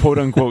is quote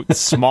unquote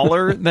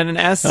smaller than an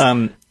S.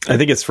 I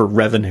think it's for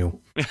revenue.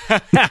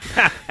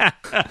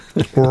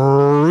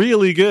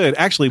 Really good.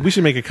 Actually, we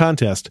should make a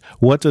contest.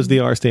 What does the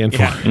R stand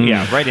for?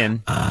 Yeah, write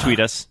in. Tweet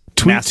us.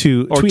 Tweet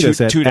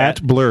us at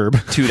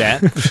blurb. To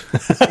that.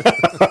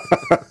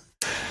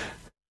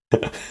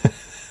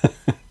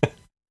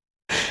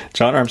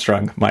 John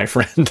Armstrong, my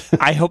friend.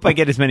 I hope I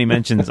get as many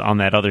mentions on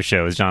that other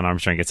show as John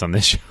Armstrong gets on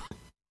this show.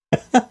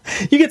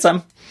 You get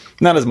some.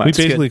 Not as much. We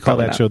basically call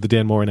that show the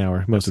Dan Morin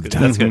Hour most of the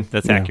time. That's good.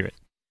 That's accurate.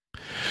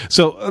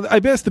 So I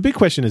guess the big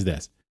question is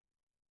this.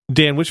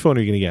 Dan, which phone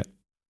are you going to get?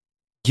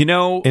 You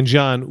know... And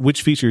John,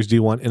 which features do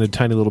you want in a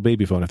tiny little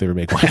baby phone if they ever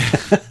make one?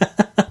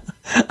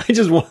 I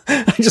just want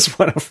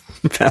a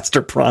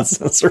faster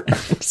processor.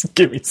 Just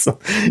give me some.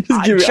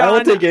 John, I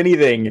will take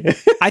anything.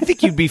 I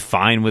think you'd be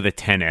fine with a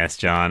 10S,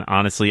 John.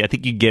 Honestly, I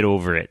think you'd get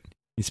over it.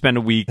 You spend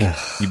a week,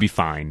 you'd be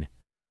fine.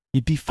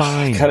 You'd be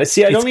fine. God,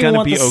 see, I don't even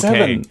want the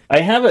 7. I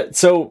have it.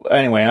 So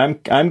anyway,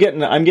 I'm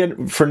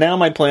getting. For now,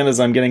 my plan is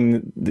I'm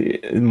getting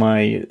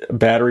my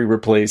battery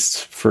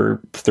replaced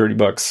for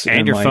 $30,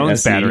 and your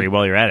phone's battery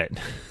while you're at it.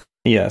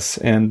 Yes,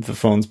 and the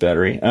phone's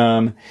battery.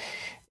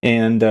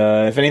 And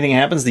if anything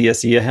happens to the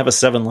SE, I have a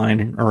 7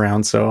 line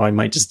around, so I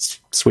might just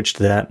switch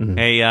to that. And,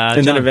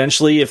 and then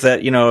eventually, if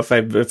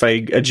I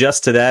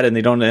adjust to that and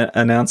they don't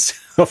announce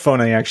a phone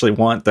I actually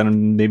want,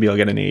 then maybe I'll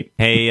get an 8.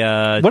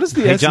 What does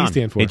the SE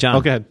stand for? Hey, John.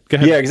 Oh, go ahead.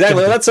 Yeah,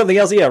 exactly. Well, that's something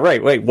else. Yeah,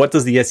 right. Wait, what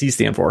does the SE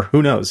stand for?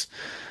 Who knows?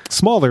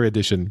 Smaller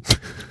edition.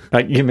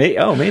 You may.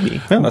 Oh,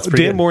 maybe. Well, that's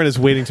pretty Dan good. Morin is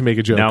waiting to make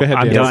a joke. No, Go ahead,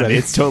 I'm Dan. done.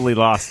 It's totally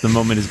lost. The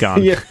moment is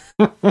gone. Yeah.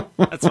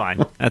 That's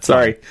fine. That's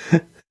sorry.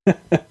 Fine.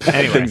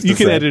 Anyway, you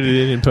can edit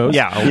it in post.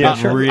 Yeah,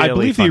 sure. really I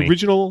believe funny. the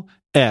original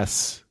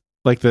S,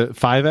 like the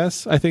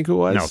 5S, I think it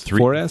was. No,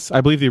 4S. I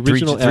believe the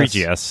original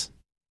 3GS.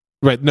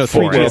 Right, no,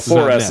 4S. 3GS is not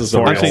 4S an S. is the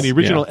I'm real. saying the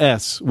original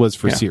S was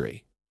for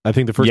Siri. I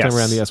think the first time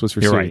around the S was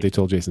for You're Siri. right. They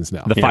told Jason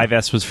Snell. The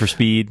 5S was for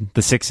speed.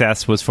 The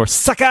 6S was for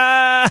sucker.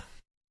 Oh,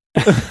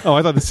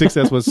 I thought the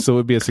 6S was so it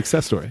would be a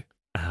success story.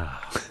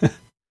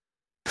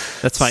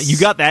 That's fine. You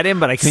got that in,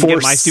 but I couldn't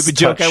get my stupid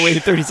joke. I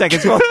waited 30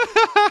 seconds for.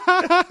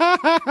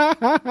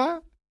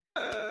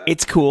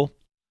 It's cool.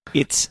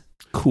 It's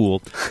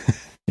cool.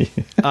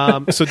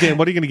 So Dan,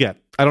 what are you going to get?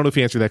 I don't know if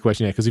you answered that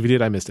question yet, because if you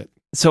did, I missed it.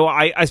 So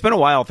I spent a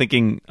while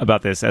thinking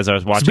about this as I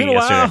was watching it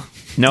yesterday.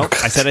 No,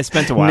 I said I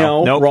spent a while.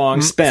 No, nope.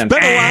 wrong. Spent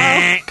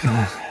a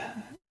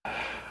while.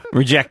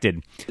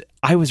 Rejected.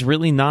 I was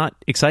really not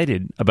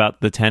excited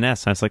about the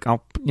 10S. I was like,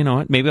 you know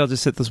what? Maybe I'll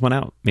just sit this one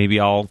out. Maybe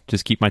I'll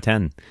just keep my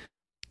 10.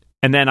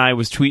 And then I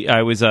was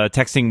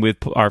texting with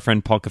our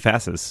friend Paul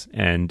Kafasis,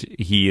 and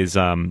he is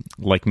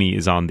like me,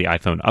 is on the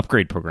iPhone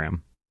upgrade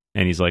program.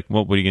 And he's like,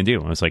 "Well, what are you gonna do?"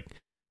 And I was like,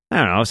 "I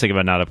don't know. I was thinking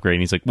about not upgrading."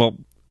 He's like, "Well,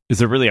 is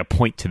there really a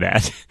point to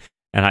that?"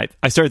 And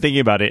I started thinking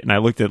about it, and I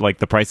looked at like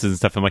the prices and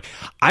stuff. I'm like,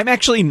 I'm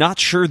actually not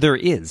sure there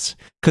is,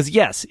 because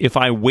yes, if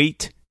I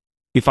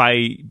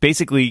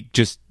basically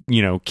just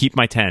keep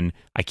my 10,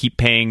 I keep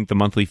paying the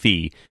monthly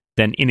fee,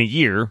 then in a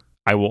year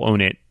I will own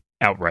it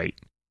outright,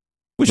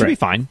 which would be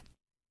fine.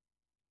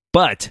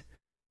 But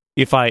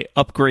if I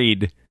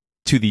upgrade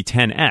to the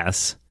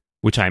 10S,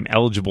 which I'm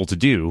eligible to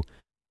do,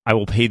 I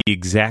will pay the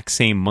exact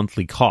same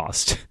monthly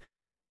cost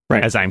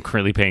as I'm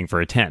currently paying for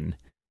a 10.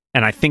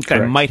 And I think I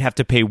might have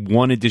to pay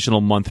one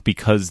additional month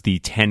because the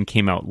 10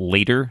 came out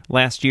later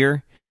last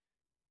year.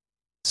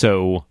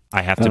 So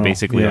I have to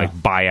basically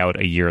like buy out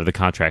a year of the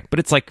contract. But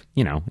it's like,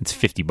 it's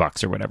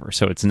 $50 or whatever.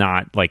 So it's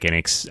not like an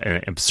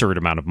absurd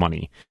amount of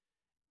money.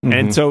 Mm-hmm.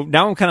 And so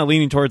now I'm kind of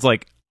leaning towards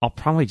like, I'll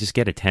probably just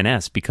get a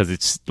 10S because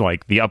it's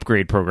like the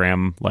upgrade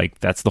program. Like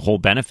that's the whole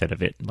benefit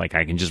of it. Like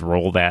I can just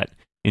roll that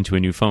into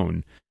a new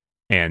phone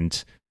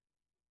and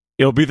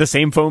it'll be the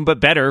same phone, but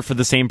better for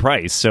the same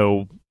price.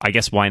 So I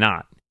guess why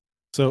not?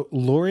 So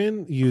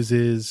Lauren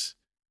uses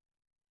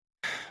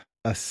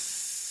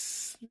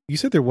you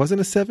said there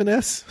wasn't a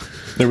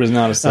 7S? There was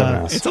not a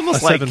 7S. It's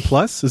almost a like 7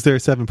 Plus. Is there a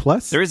 7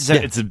 Plus? There is.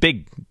 It's the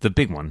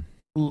big one.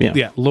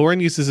 Yeah. Lauren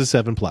uses a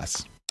 7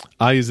 Plus.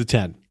 I use a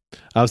 10.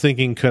 I was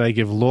thinking, could I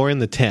give Lauren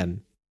the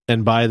 10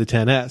 and buy the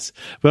 10s?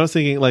 But I was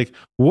thinking, like,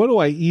 what do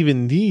I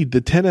even need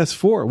the 10s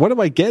for? What am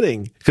I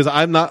getting? Because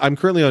I'm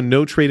currently on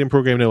no trade-in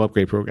program, no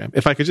upgrade program.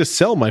 If I could just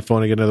sell my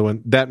phone and get another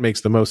one, that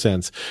makes the most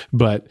sense.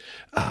 But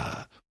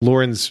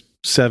Lauren's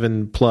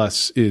 7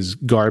 Plus is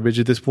garbage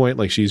at this point.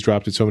 Like, she's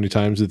dropped it so many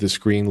times that the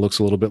screen looks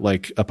a little bit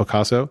like a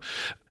Picasso.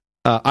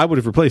 I would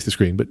have replaced the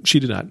screen, but she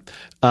did not.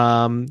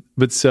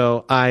 But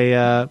so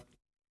I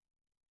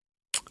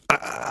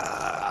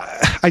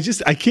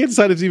can't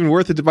decide if it's even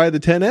worth it to buy the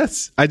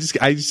 10s.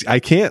 I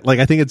can't. Like,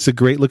 I think it's a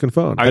great looking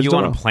phone. Are you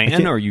on a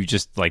plan, or are you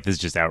just like, this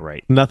is just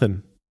outright?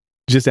 Nothing.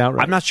 Just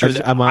outright. I'm not sure.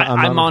 I'm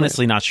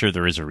honestly not sure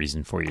there is a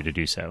reason for you to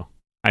do so.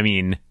 I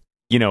mean,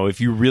 if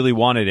you really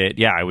wanted it,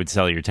 yeah, I would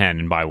sell your 10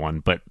 and buy one.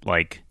 But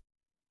like,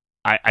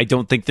 I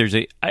don't think there's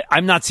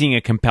I'm not seeing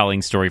a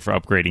compelling story for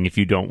upgrading if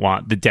you don't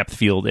want the depth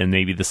field and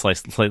maybe the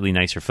slightly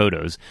nicer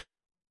photos.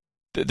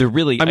 They're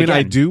really. I mean, again,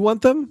 I do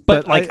want them,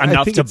 but like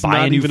enough to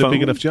buy a new phone. A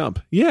big enough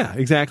jump. Yeah,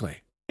 exactly.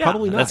 Yeah,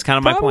 probably not. That's kind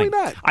of my point.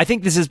 Not. I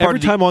think this is every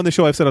time on the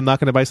show I've said I'm not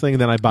going to buy something,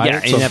 and then I buy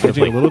it. So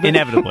inevitably, a little bit,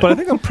 inevitably. But I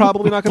think I'm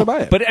probably not going to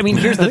buy it. But I mean,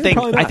 here's the thing.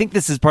 I think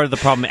this is part of the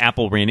problem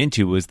Apple ran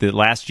into was that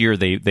last year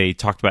they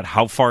talked about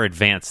how far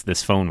advanced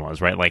this phone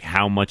was, right? Like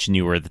how much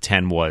newer the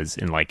 10 was,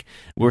 and like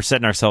we're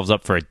setting ourselves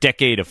up for a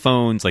decade of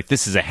phones. Like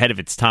this is ahead of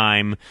its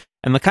time.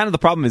 And the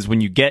problem is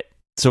when you get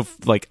so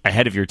like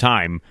ahead of your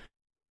time,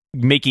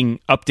 making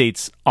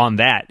updates on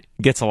that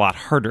gets a lot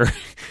harder.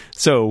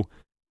 So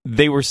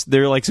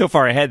they're like so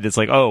far ahead that's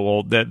like, oh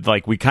well, that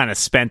like we kind of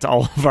spent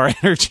all of our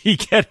energy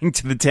getting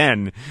to the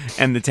 10,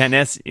 and the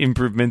 10s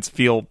improvements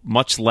feel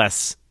much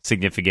less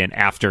significant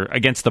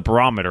against the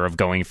barometer of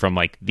going from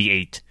like the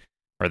 8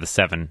 or the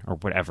 7 or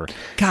whatever.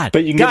 God,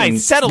 but you can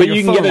guys, settle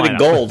your phone. But you can get it in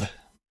gold.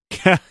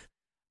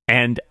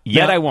 And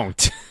yet I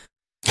won't.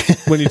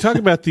 When you talk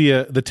about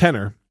the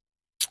tenor,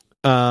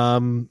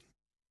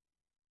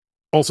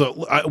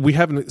 also, we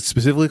haven't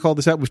specifically called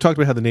this out. We've talked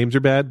about how the names are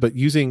bad, but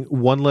using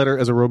one letter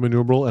as a Roman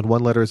numeral and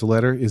one letter as a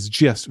letter is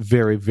just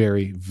very,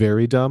 very,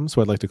 very dumb.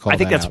 So I'd like to call. I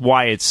think that's out.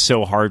 Why it's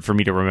so hard for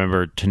me to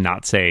remember to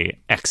not say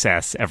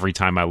XS every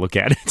time I look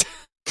at it.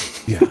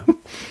 Yeah.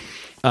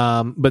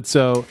 But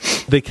so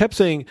they kept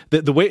saying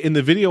that the way in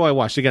the video I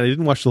watched, again, I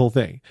didn't watch the whole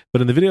thing,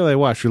 but in the video I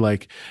watched, you're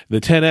like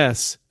the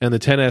 10s and the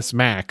 10s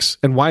Max,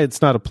 and why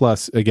it's not a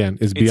plus again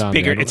is beyond.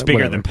 It's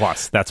bigger than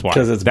plus. That's why.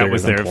 That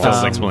was their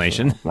full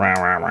explanation.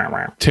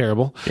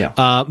 Terrible.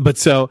 Yeah. But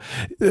so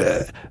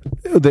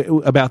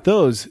about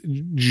those,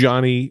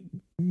 Johnny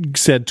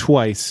said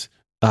twice,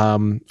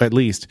 at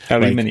least,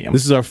 aluminium. Like,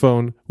 this is our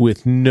phone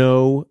with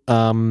no.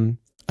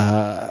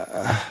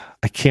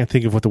 I can't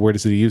think of what the word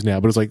is that he used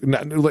now, but it's like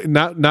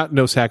not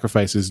no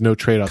sacrifices, no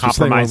trade-offs,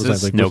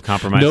 compromises, like no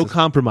compromises, no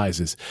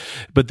compromises.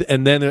 But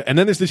and then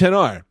there's the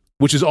 10R,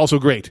 which is also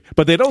great,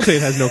 but they don't say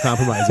it has no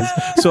compromises.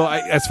 So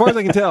as far as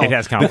I can tell, it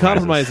has compromises. The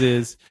compromise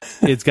is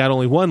it's got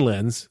only one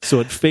lens, so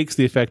it fakes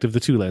the effect of the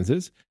two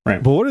lenses.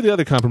 Right. But what are the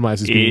other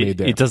compromises being made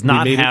there? It does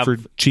not have it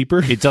for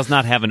cheaper. It does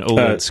not have an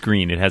OLED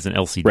screen. It has an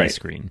LCD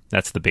screen.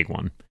 That's the big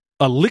one.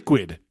 A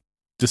liquid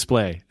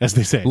display, as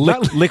they say.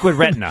 Liquid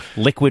retina.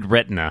 Liquid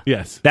retina.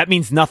 Yes. That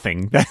means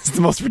nothing. That's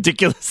the most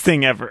ridiculous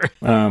thing ever.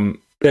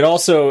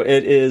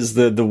 It is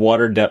the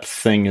water depth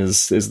thing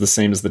is the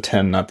same as the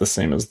 10, not the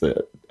same as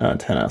the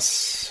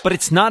 10s. But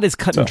it's not as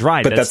cut and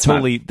dried. But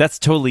that's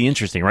totally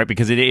interesting, right?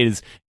 Because it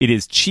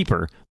is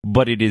cheaper,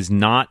 but it is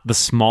not the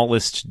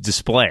smallest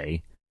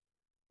display.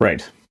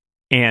 Right.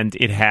 And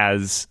it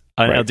has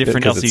a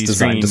different LCD it's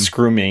designed screen to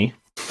screw me.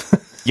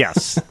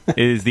 Yes. It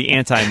is the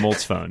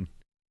anti-Moltz phone.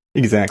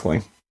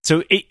 Exactly.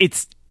 So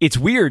it's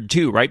weird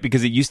too, right?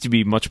 Because it used to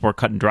be much more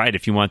cut and dried.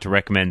 If you want to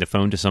recommend a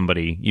phone to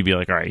somebody, you'd be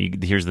like, all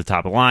right, here's the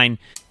top of the line.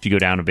 If you go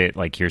down a bit,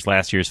 like here's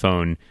last year's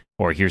phone,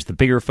 or here's the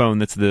bigger phone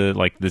that's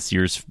this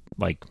year's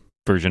like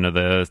version of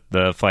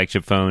the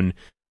flagship phone.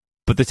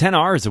 But the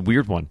 10R is a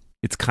weird one.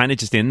 It's kind of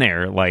just in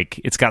there. Like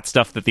it's got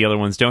stuff that the other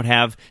ones don't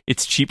have.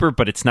 It's cheaper,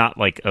 but it's not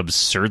like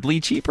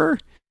absurdly cheaper.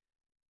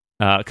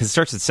 Because it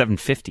starts at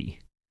 $750.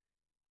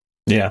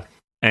 Yeah.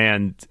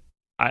 And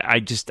I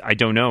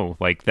don't know.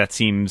 Like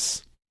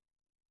it's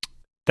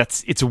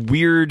a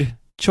weird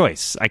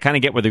choice. I kind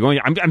of get where they're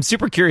going. I'm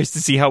super curious to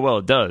see how well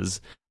it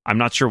does. I'm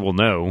not sure we'll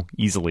know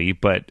easily,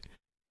 but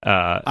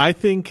I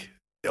think.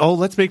 Oh,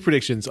 let's make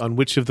predictions on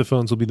which of the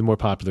phones will be the more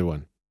popular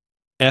one: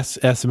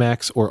 S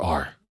Max or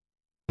R.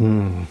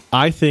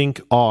 I think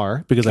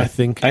R because I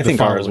think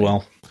R as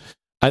well.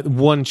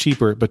 One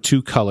cheaper, but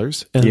two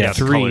colors, and the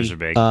three. Colors are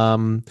big.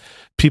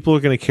 People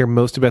are going to care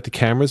most about the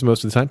cameras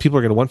most of the time. People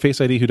are going to want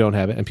Face ID who don't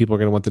have it, and people are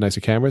going to want the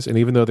nicer cameras. And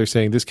even though they're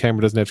saying this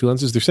camera doesn't have two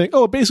lenses, they're saying,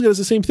 oh, it basically does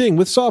the same thing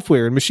with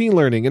software and machine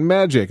learning and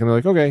magic. And they're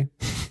like, okay.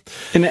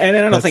 And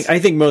I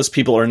think most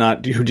people are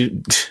not who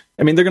do.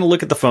 I mean, they're going to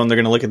look at the phone, they're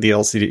going to look at the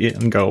LCD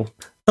and go,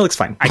 "That looks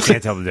fine." I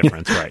can't tell the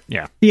difference, right?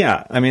 Yeah.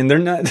 Yeah, I mean, they're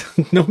not.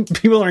 No,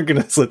 people aren't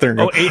going to sit there and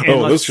go,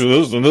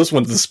 this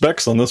one's the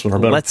specs on this one are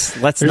better." Let's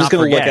they're not just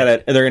going to look forget. at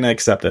it and they're going to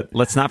accept it.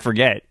 Let's not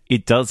forget,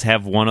 it does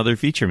have one other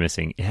feature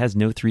missing. It has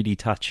no 3D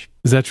touch.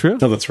 Is that true?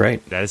 No, that's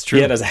right. That is true.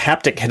 Yeah, it has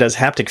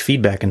haptic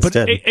feedback But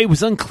instead. it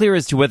was unclear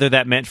as to whether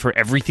that meant for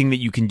everything that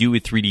you can do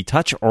with 3D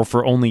touch, or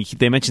for only.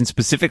 They mentioned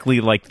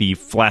specifically like the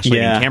flashlight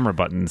and camera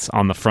buttons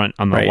on the front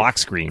on the lock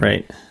screen.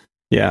 Right.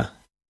 Yeah.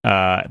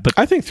 But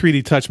I think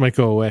 3D touch might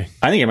go away.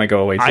 I think it might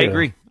go away too. I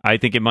agree. I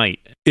think it might.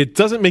 It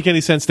doesn't make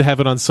any sense to have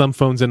it on some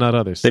phones and not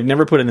others. They've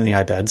never put it in the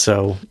iPad,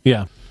 so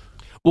Yeah.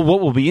 Well,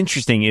 what will be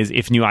interesting is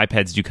if new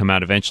iPads do come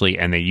out eventually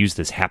and they use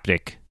this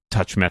haptic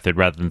touch method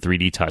rather than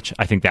 3D touch,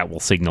 I think that will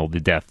signal the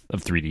death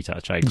of 3D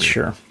touch. I agree.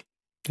 sure.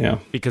 Yeah.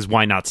 Because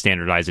why not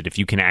standardize it if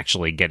you can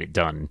actually get it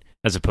done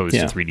as opposed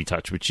to 3D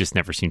touch, which just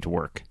never seemed to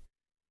work.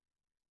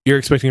 You're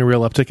expecting a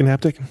real uptick in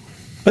haptic?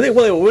 What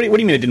do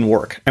you mean it didn't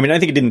work? I mean, I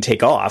think it didn't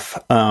take off,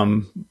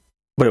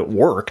 but it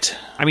worked.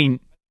 I mean,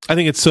 I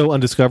think it's so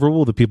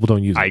undiscoverable that people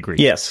don't use it. I agree.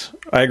 Yes,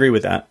 I agree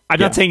with that. I'm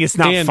not saying it's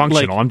not And,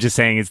 functional. I'm just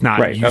saying it's not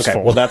Right. useful.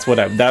 Okay. Well,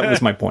 that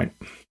was my point.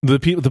 The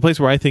place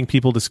where I think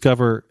people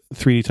discover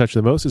 3D touch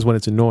the most is when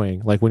it's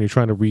annoying, like when you're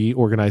trying to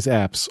reorganize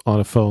apps on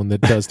a phone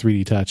that does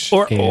 3D touch,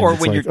 Or and when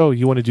it's like, you're- oh,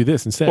 you want to do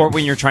this instead, Or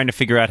when you're trying to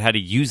figure out how to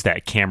use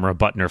that camera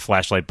button or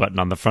flashlight button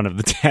on the front of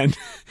the 10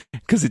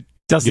 because it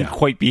doesn't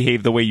quite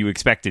behave the way you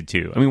expect it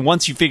to. I mean,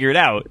 once you figure it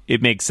out,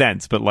 it makes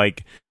sense. But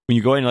like when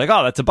you go in, you're like,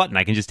 oh, that's a button.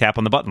 I can just tap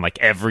on the button like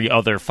every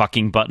other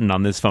fucking button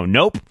on this phone.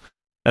 Nope.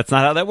 That's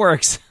not how that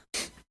works.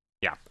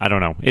 Yeah, I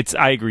don't know.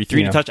 I agree.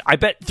 3D touch. I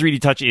bet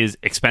 3D touch is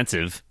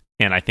expensive.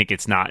 And I think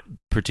it's not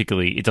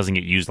particularly, it doesn't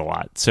get used a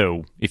lot.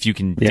 So if you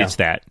can ditch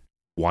that,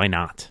 why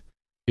not?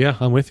 Yeah,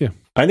 I'm with you.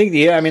 I think,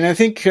 the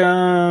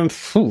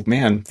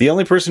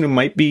only person who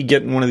might be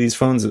getting one of these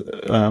phones,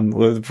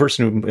 the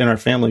person in our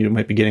family who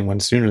might be getting one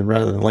sooner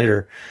rather than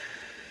later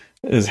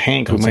is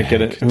Hank, who might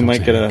get a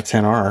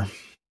 10R.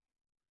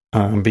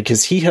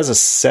 Because he has a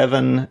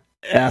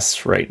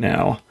 7S right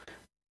now.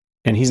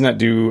 And he's not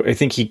due, I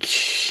think he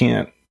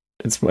can't.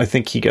 I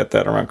think he got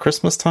that around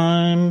Christmas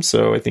time,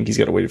 so I think he's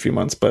got to wait a few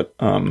months. But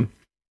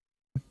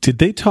did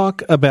they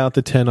talk about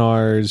the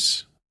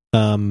 10R's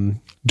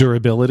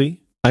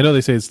durability? I know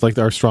they say it's like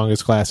our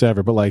strongest class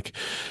ever, but like,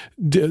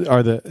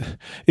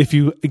 if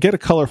you get a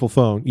colorful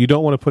phone, you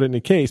don't want to put it in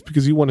a case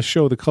because you want to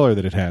show the color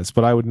that it has.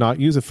 But I would not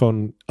use a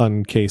phone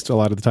uncased a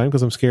lot of the time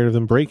because I'm scared of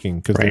them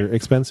breaking because they're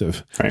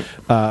expensive. Right.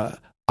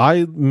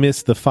 I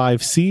miss the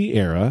 5C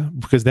era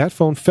because that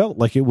phone felt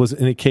like it was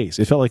in a case.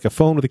 It felt like a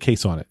phone with a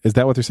case on it. Is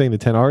that what they're saying the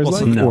 10R is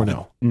like? No. Or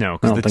no? No,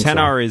 because the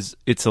 10R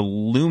it's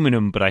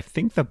aluminum, but I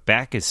think the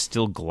back is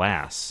still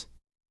glass.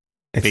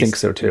 I think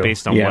so too,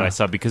 based on what I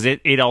saw, because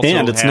it also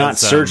and it's not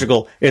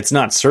surgical. It's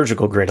not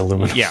surgical grade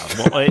aluminum. Yeah,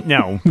 well,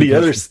 no, the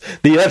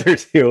other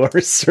two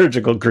are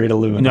surgical grade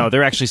aluminum. No,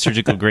 they're actually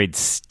surgical grade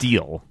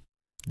steel.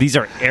 These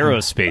are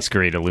aerospace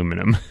grade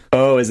aluminum.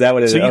 Oh, is that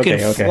what it is? So you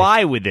can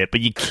fly with it,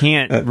 but you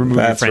can't remove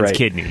your friend's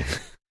kidney.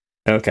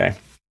 Okay.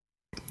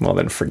 Well,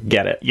 then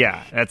forget it.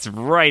 Yeah, that's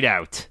right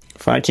out.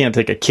 If I can't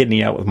take a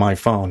kidney out with my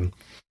phone,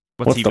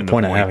 what's the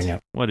point of having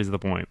it? What is the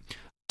point?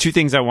 Two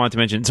things I wanted to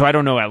mention. So I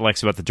don't know,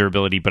 Alex, about the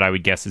durability, but I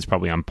would guess it's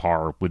probably on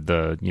par with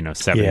the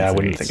 7s. Yeah, I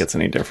wouldn't think it's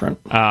any different.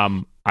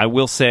 I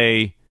will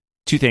say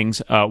two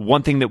things.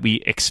 One thing that we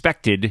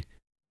expected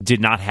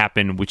did not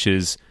happen, which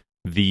is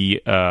there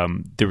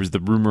was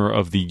the rumor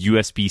of the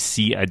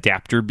USB-C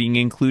adapter being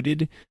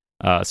included.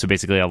 So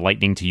basically a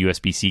lightning to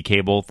USB-C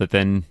cable that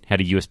then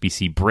had a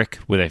USB-C brick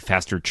with a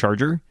faster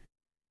charger.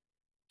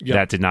 Yep.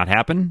 That did not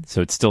happen.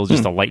 So it's still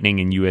just a lightning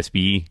and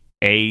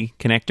USB-A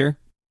connector.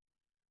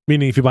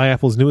 Meaning if you buy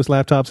Apple's newest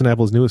laptops and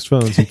Apple's newest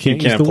phones, you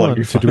can't use the one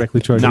to directly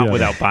charge Not the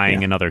without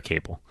buying another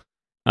cable.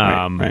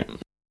 Right.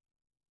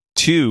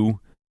 Two,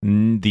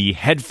 the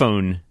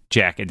headphone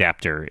jack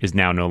adapter is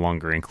now no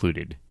longer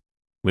included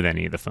with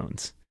any of the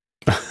phones.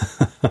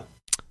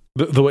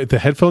 The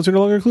headphones are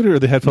no longer included, or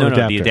the headphone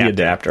adapter?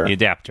 The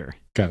adapter.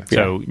 Got it.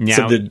 So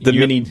now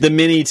the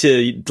mini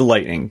to the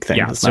lightning thing.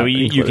 Yeah. So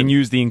you can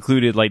use the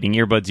included lightning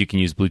earbuds. You can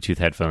use Bluetooth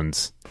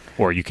headphones,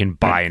 or you can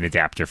buy an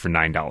adapter for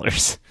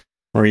 $9.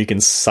 Or you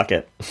can suck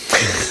it.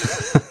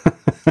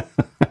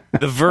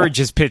 The Verge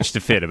has pitched a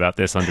fit about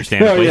this,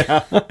 understandably.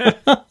 Oh,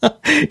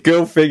 yeah.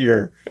 Go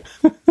figure.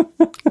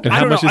 And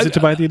how much is it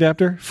to buy the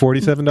adapter?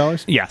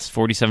 $47? Yes,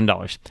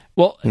 $47.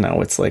 Well,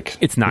 no, it's like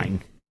it's $9.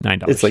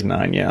 It's like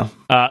 $9, yeah.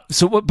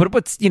 But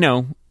what's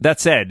that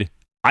said,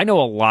 I know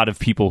a lot of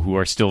people who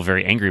are still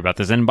very angry about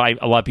this, and by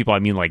a lot of people I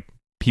mean like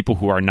people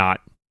who are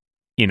not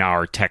in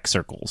our tech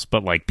circles,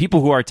 but like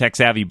people who are tech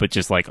savvy, but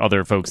just like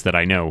other folks that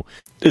I know.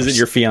 Is it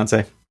your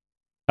fiance?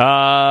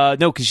 No,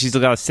 because she's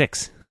still got a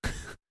 6.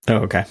 Oh,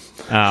 okay.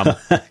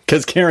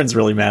 Because Karen's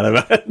really mad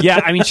about it. Yeah,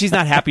 I mean, she's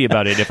not happy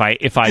about it. If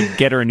I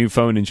get her a new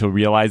phone and she'll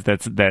realize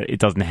that it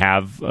doesn't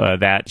have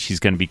that, she's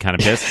going to be kind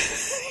of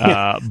pissed.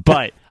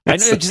 But I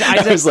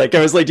was like, do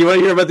you want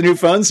to hear about the new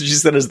phone? So she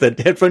sent us the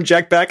headphone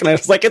jack back, and I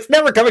was like, it's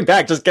never coming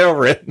back. Just get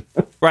over it.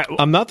 Right.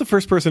 I'm not the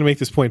first person to make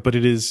this point, but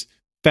it is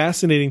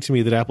fascinating to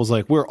me that Apple's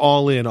like, we're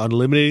all in on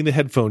eliminating the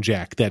headphone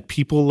jack that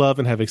people love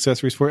and have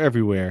accessories for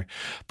everywhere,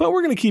 but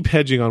we're going to keep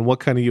hedging on what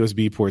kind of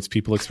USB ports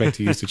people expect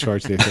to use to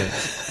charge their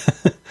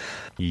things.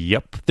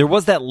 Yep. There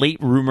was that late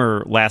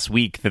rumor last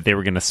week that they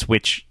were going to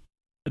switch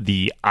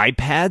the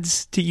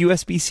iPads to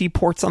USB-C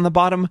ports on the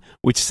bottom,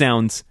 which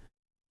sounds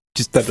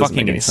just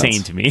fucking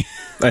insane to me.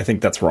 I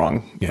think that's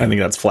wrong. Yeah. I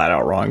think that's flat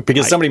out wrong.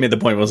 Because somebody made the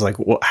point, was like,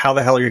 well, how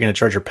the hell are you going to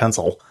charge your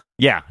pencil?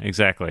 Yeah,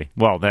 exactly.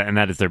 Well,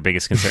 that is their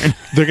biggest concern.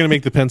 They're going to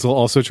make the pencil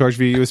also charge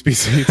via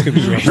USB-C. It's going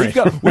to be great.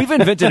 We've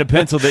invented a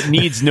pencil that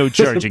needs no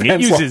charging.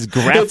 It uses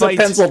graphite. It's a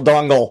pencil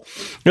dongle.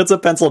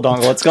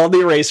 It's called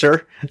the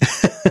eraser.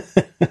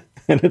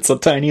 And it's a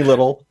tiny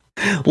little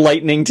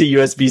lightning to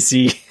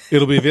USB-C.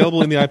 It'll be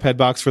available in the iPad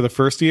box for the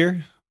first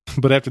year,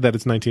 but after that,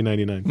 it's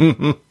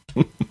 $19.99.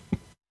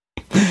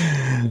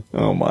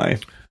 Oh, my.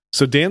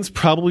 So Dan's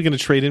probably going to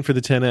trade in for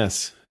the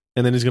 10S.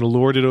 And then he's going to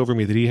lord it over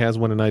me that he has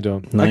one and I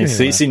don't. Nice.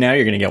 See, now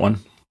you're going to get one.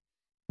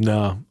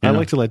 No. I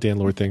like to let Dan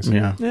lord things.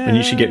 Yeah. And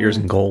you should get yours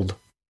in gold.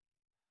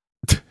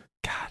 God,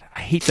 I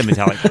hate the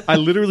metallic. I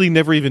literally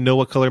never even know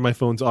what color my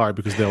phones are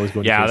because they always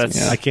go into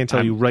that's. I can't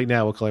tell you right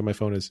now what color my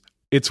phone is.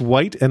 It's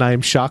white, and I am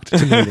shocked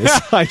to know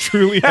this. I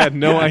truly had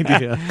no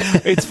idea.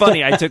 It's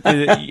funny. I took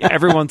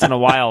every once in a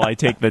while, I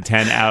take the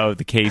 10 out of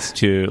the case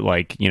to,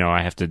 like,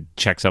 I have to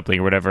check something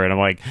or whatever, and I'm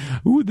like,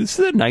 ooh, this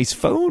is a nice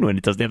phone when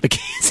it doesn't have the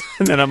case.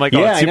 And then I'm like,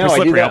 oh, it's super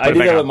slippery. I do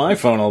that with my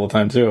phone all the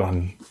time,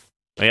 too.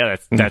 Yeah,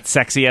 that's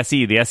sexy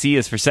SE. The SE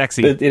is for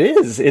sexy. It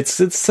is.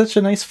 It's such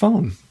a nice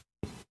phone.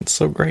 It's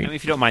so great.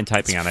 If you don't mind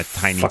typing on a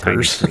tiny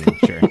screen,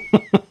 sure.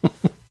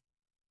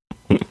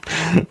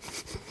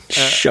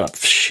 Shut up,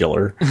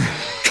 Schiller.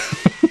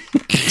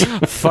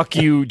 Fuck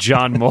you,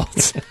 John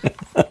Moltz.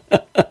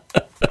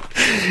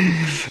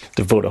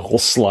 Devote a whole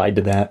slide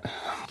to that.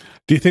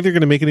 Do you think they're going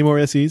to make any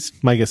more SEs?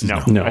 My guess is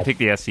no. I think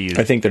the SE is...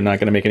 I think they're not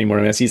going to make any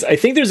more SEs. I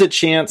think there's a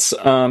chance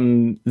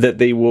that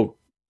they will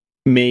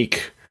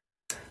make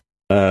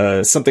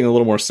something a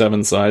little more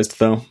 7-sized,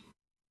 though,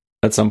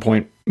 at some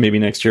point, maybe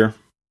next year.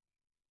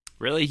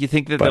 Really? You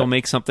think that they'll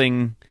make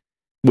something...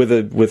 With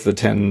the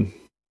 10...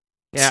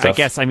 Yeah, stuff. I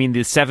guess. I mean,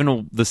 the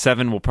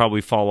 7 will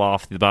probably fall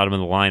off the bottom of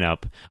the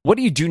lineup. What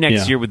do you do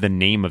next year with the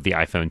name of the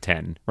iPhone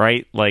 10?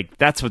 Right? Like,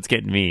 that's what's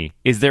getting me.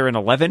 Is there an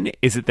 11?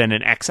 Is it then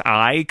an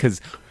XI? Because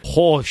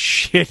oh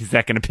shit, is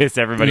that going to piss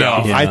everybody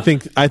off? Yeah. I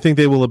think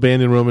they will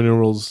abandon Roman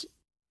numerals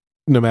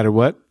no matter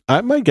what.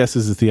 My guess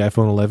is it's the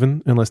iPhone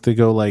 11, unless they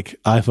go like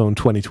iPhone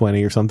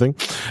 2020 or something.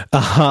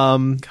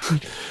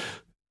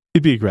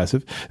 It'd be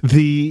aggressive.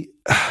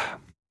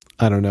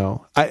 I don't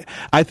know.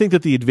 I think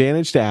that the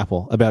advantage to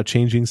Apple about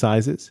changing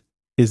sizes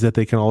is that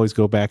they can always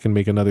go back and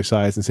make another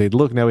size and say,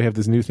 look, now we have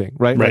this new thing,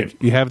 right?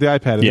 Like, you have the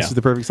iPad and this is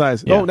the perfect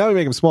size. Yeah. Oh, now we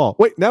make them small.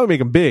 Wait, now we make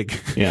them big.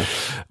 Yeah.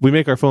 We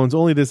make our phones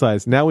only this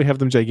size. Now we have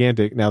them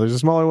gigantic. Now there's a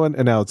smaller one,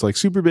 and now it's like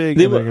super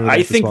big.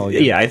 I think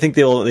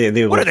they'll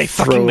what are they,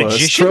 fucking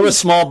magicians? Throw a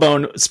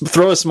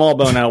small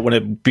bone out when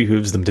it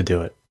behooves them to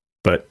do it.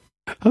 But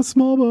a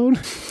small bone.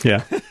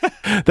 Yeah.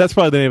 That's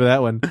probably the name of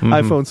that one. Mm-hmm.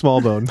 iPhone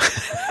small bone.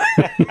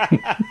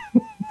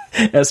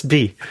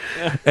 SB.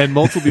 And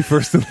Molt will be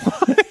first in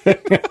line.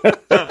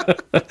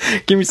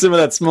 Give me some of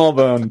that small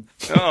bone.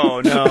 Oh,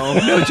 no.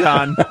 No,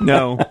 John.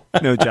 No,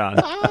 John.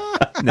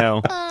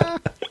 No.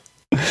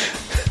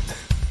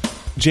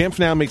 Jamf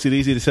Now makes it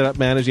easy to set up,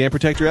 manage, and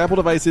protect your Apple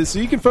devices so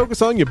you can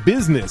focus on your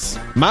business.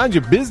 Mind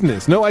your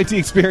business. No IT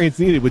experience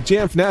needed. With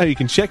Jamf Now, you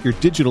can check your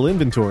digital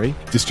inventory,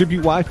 distribute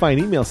Wi-Fi and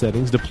email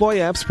settings, deploy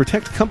apps,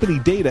 protect company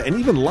data, and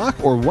even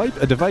lock or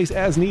wipe a device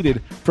as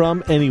needed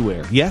from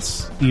anywhere.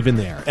 Yes, even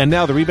there. And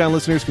now the Rebound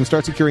listeners can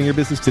start securing your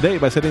business today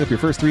by setting up your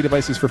first 3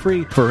 devices for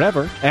free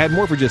forever. Add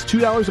more for just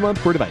 $2 a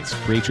month per device.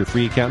 Create your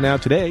free account now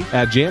today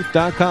at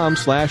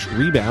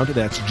jamf.com/rebound.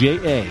 That's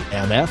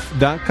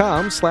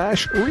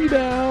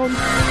JAMF.com/rebound.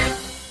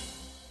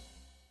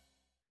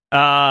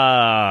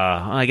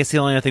 I guess the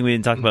only other thing we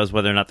didn't talk about is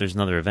whether or not there's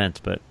another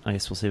event, but I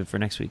guess we'll save it for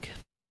next week.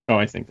 Oh,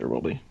 I think there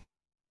will be.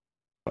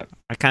 But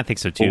I kind of think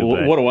so too.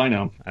 Well, what do I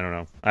know? I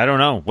don't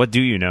know. What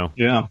do you know?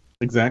 Yeah,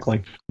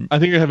 exactly. I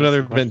think you have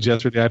another event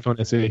just for the iPhone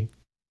SE.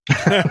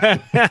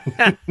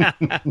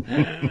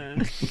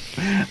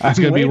 It's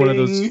going to be one of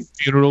those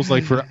funerals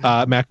like for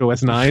Mac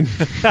OS 9.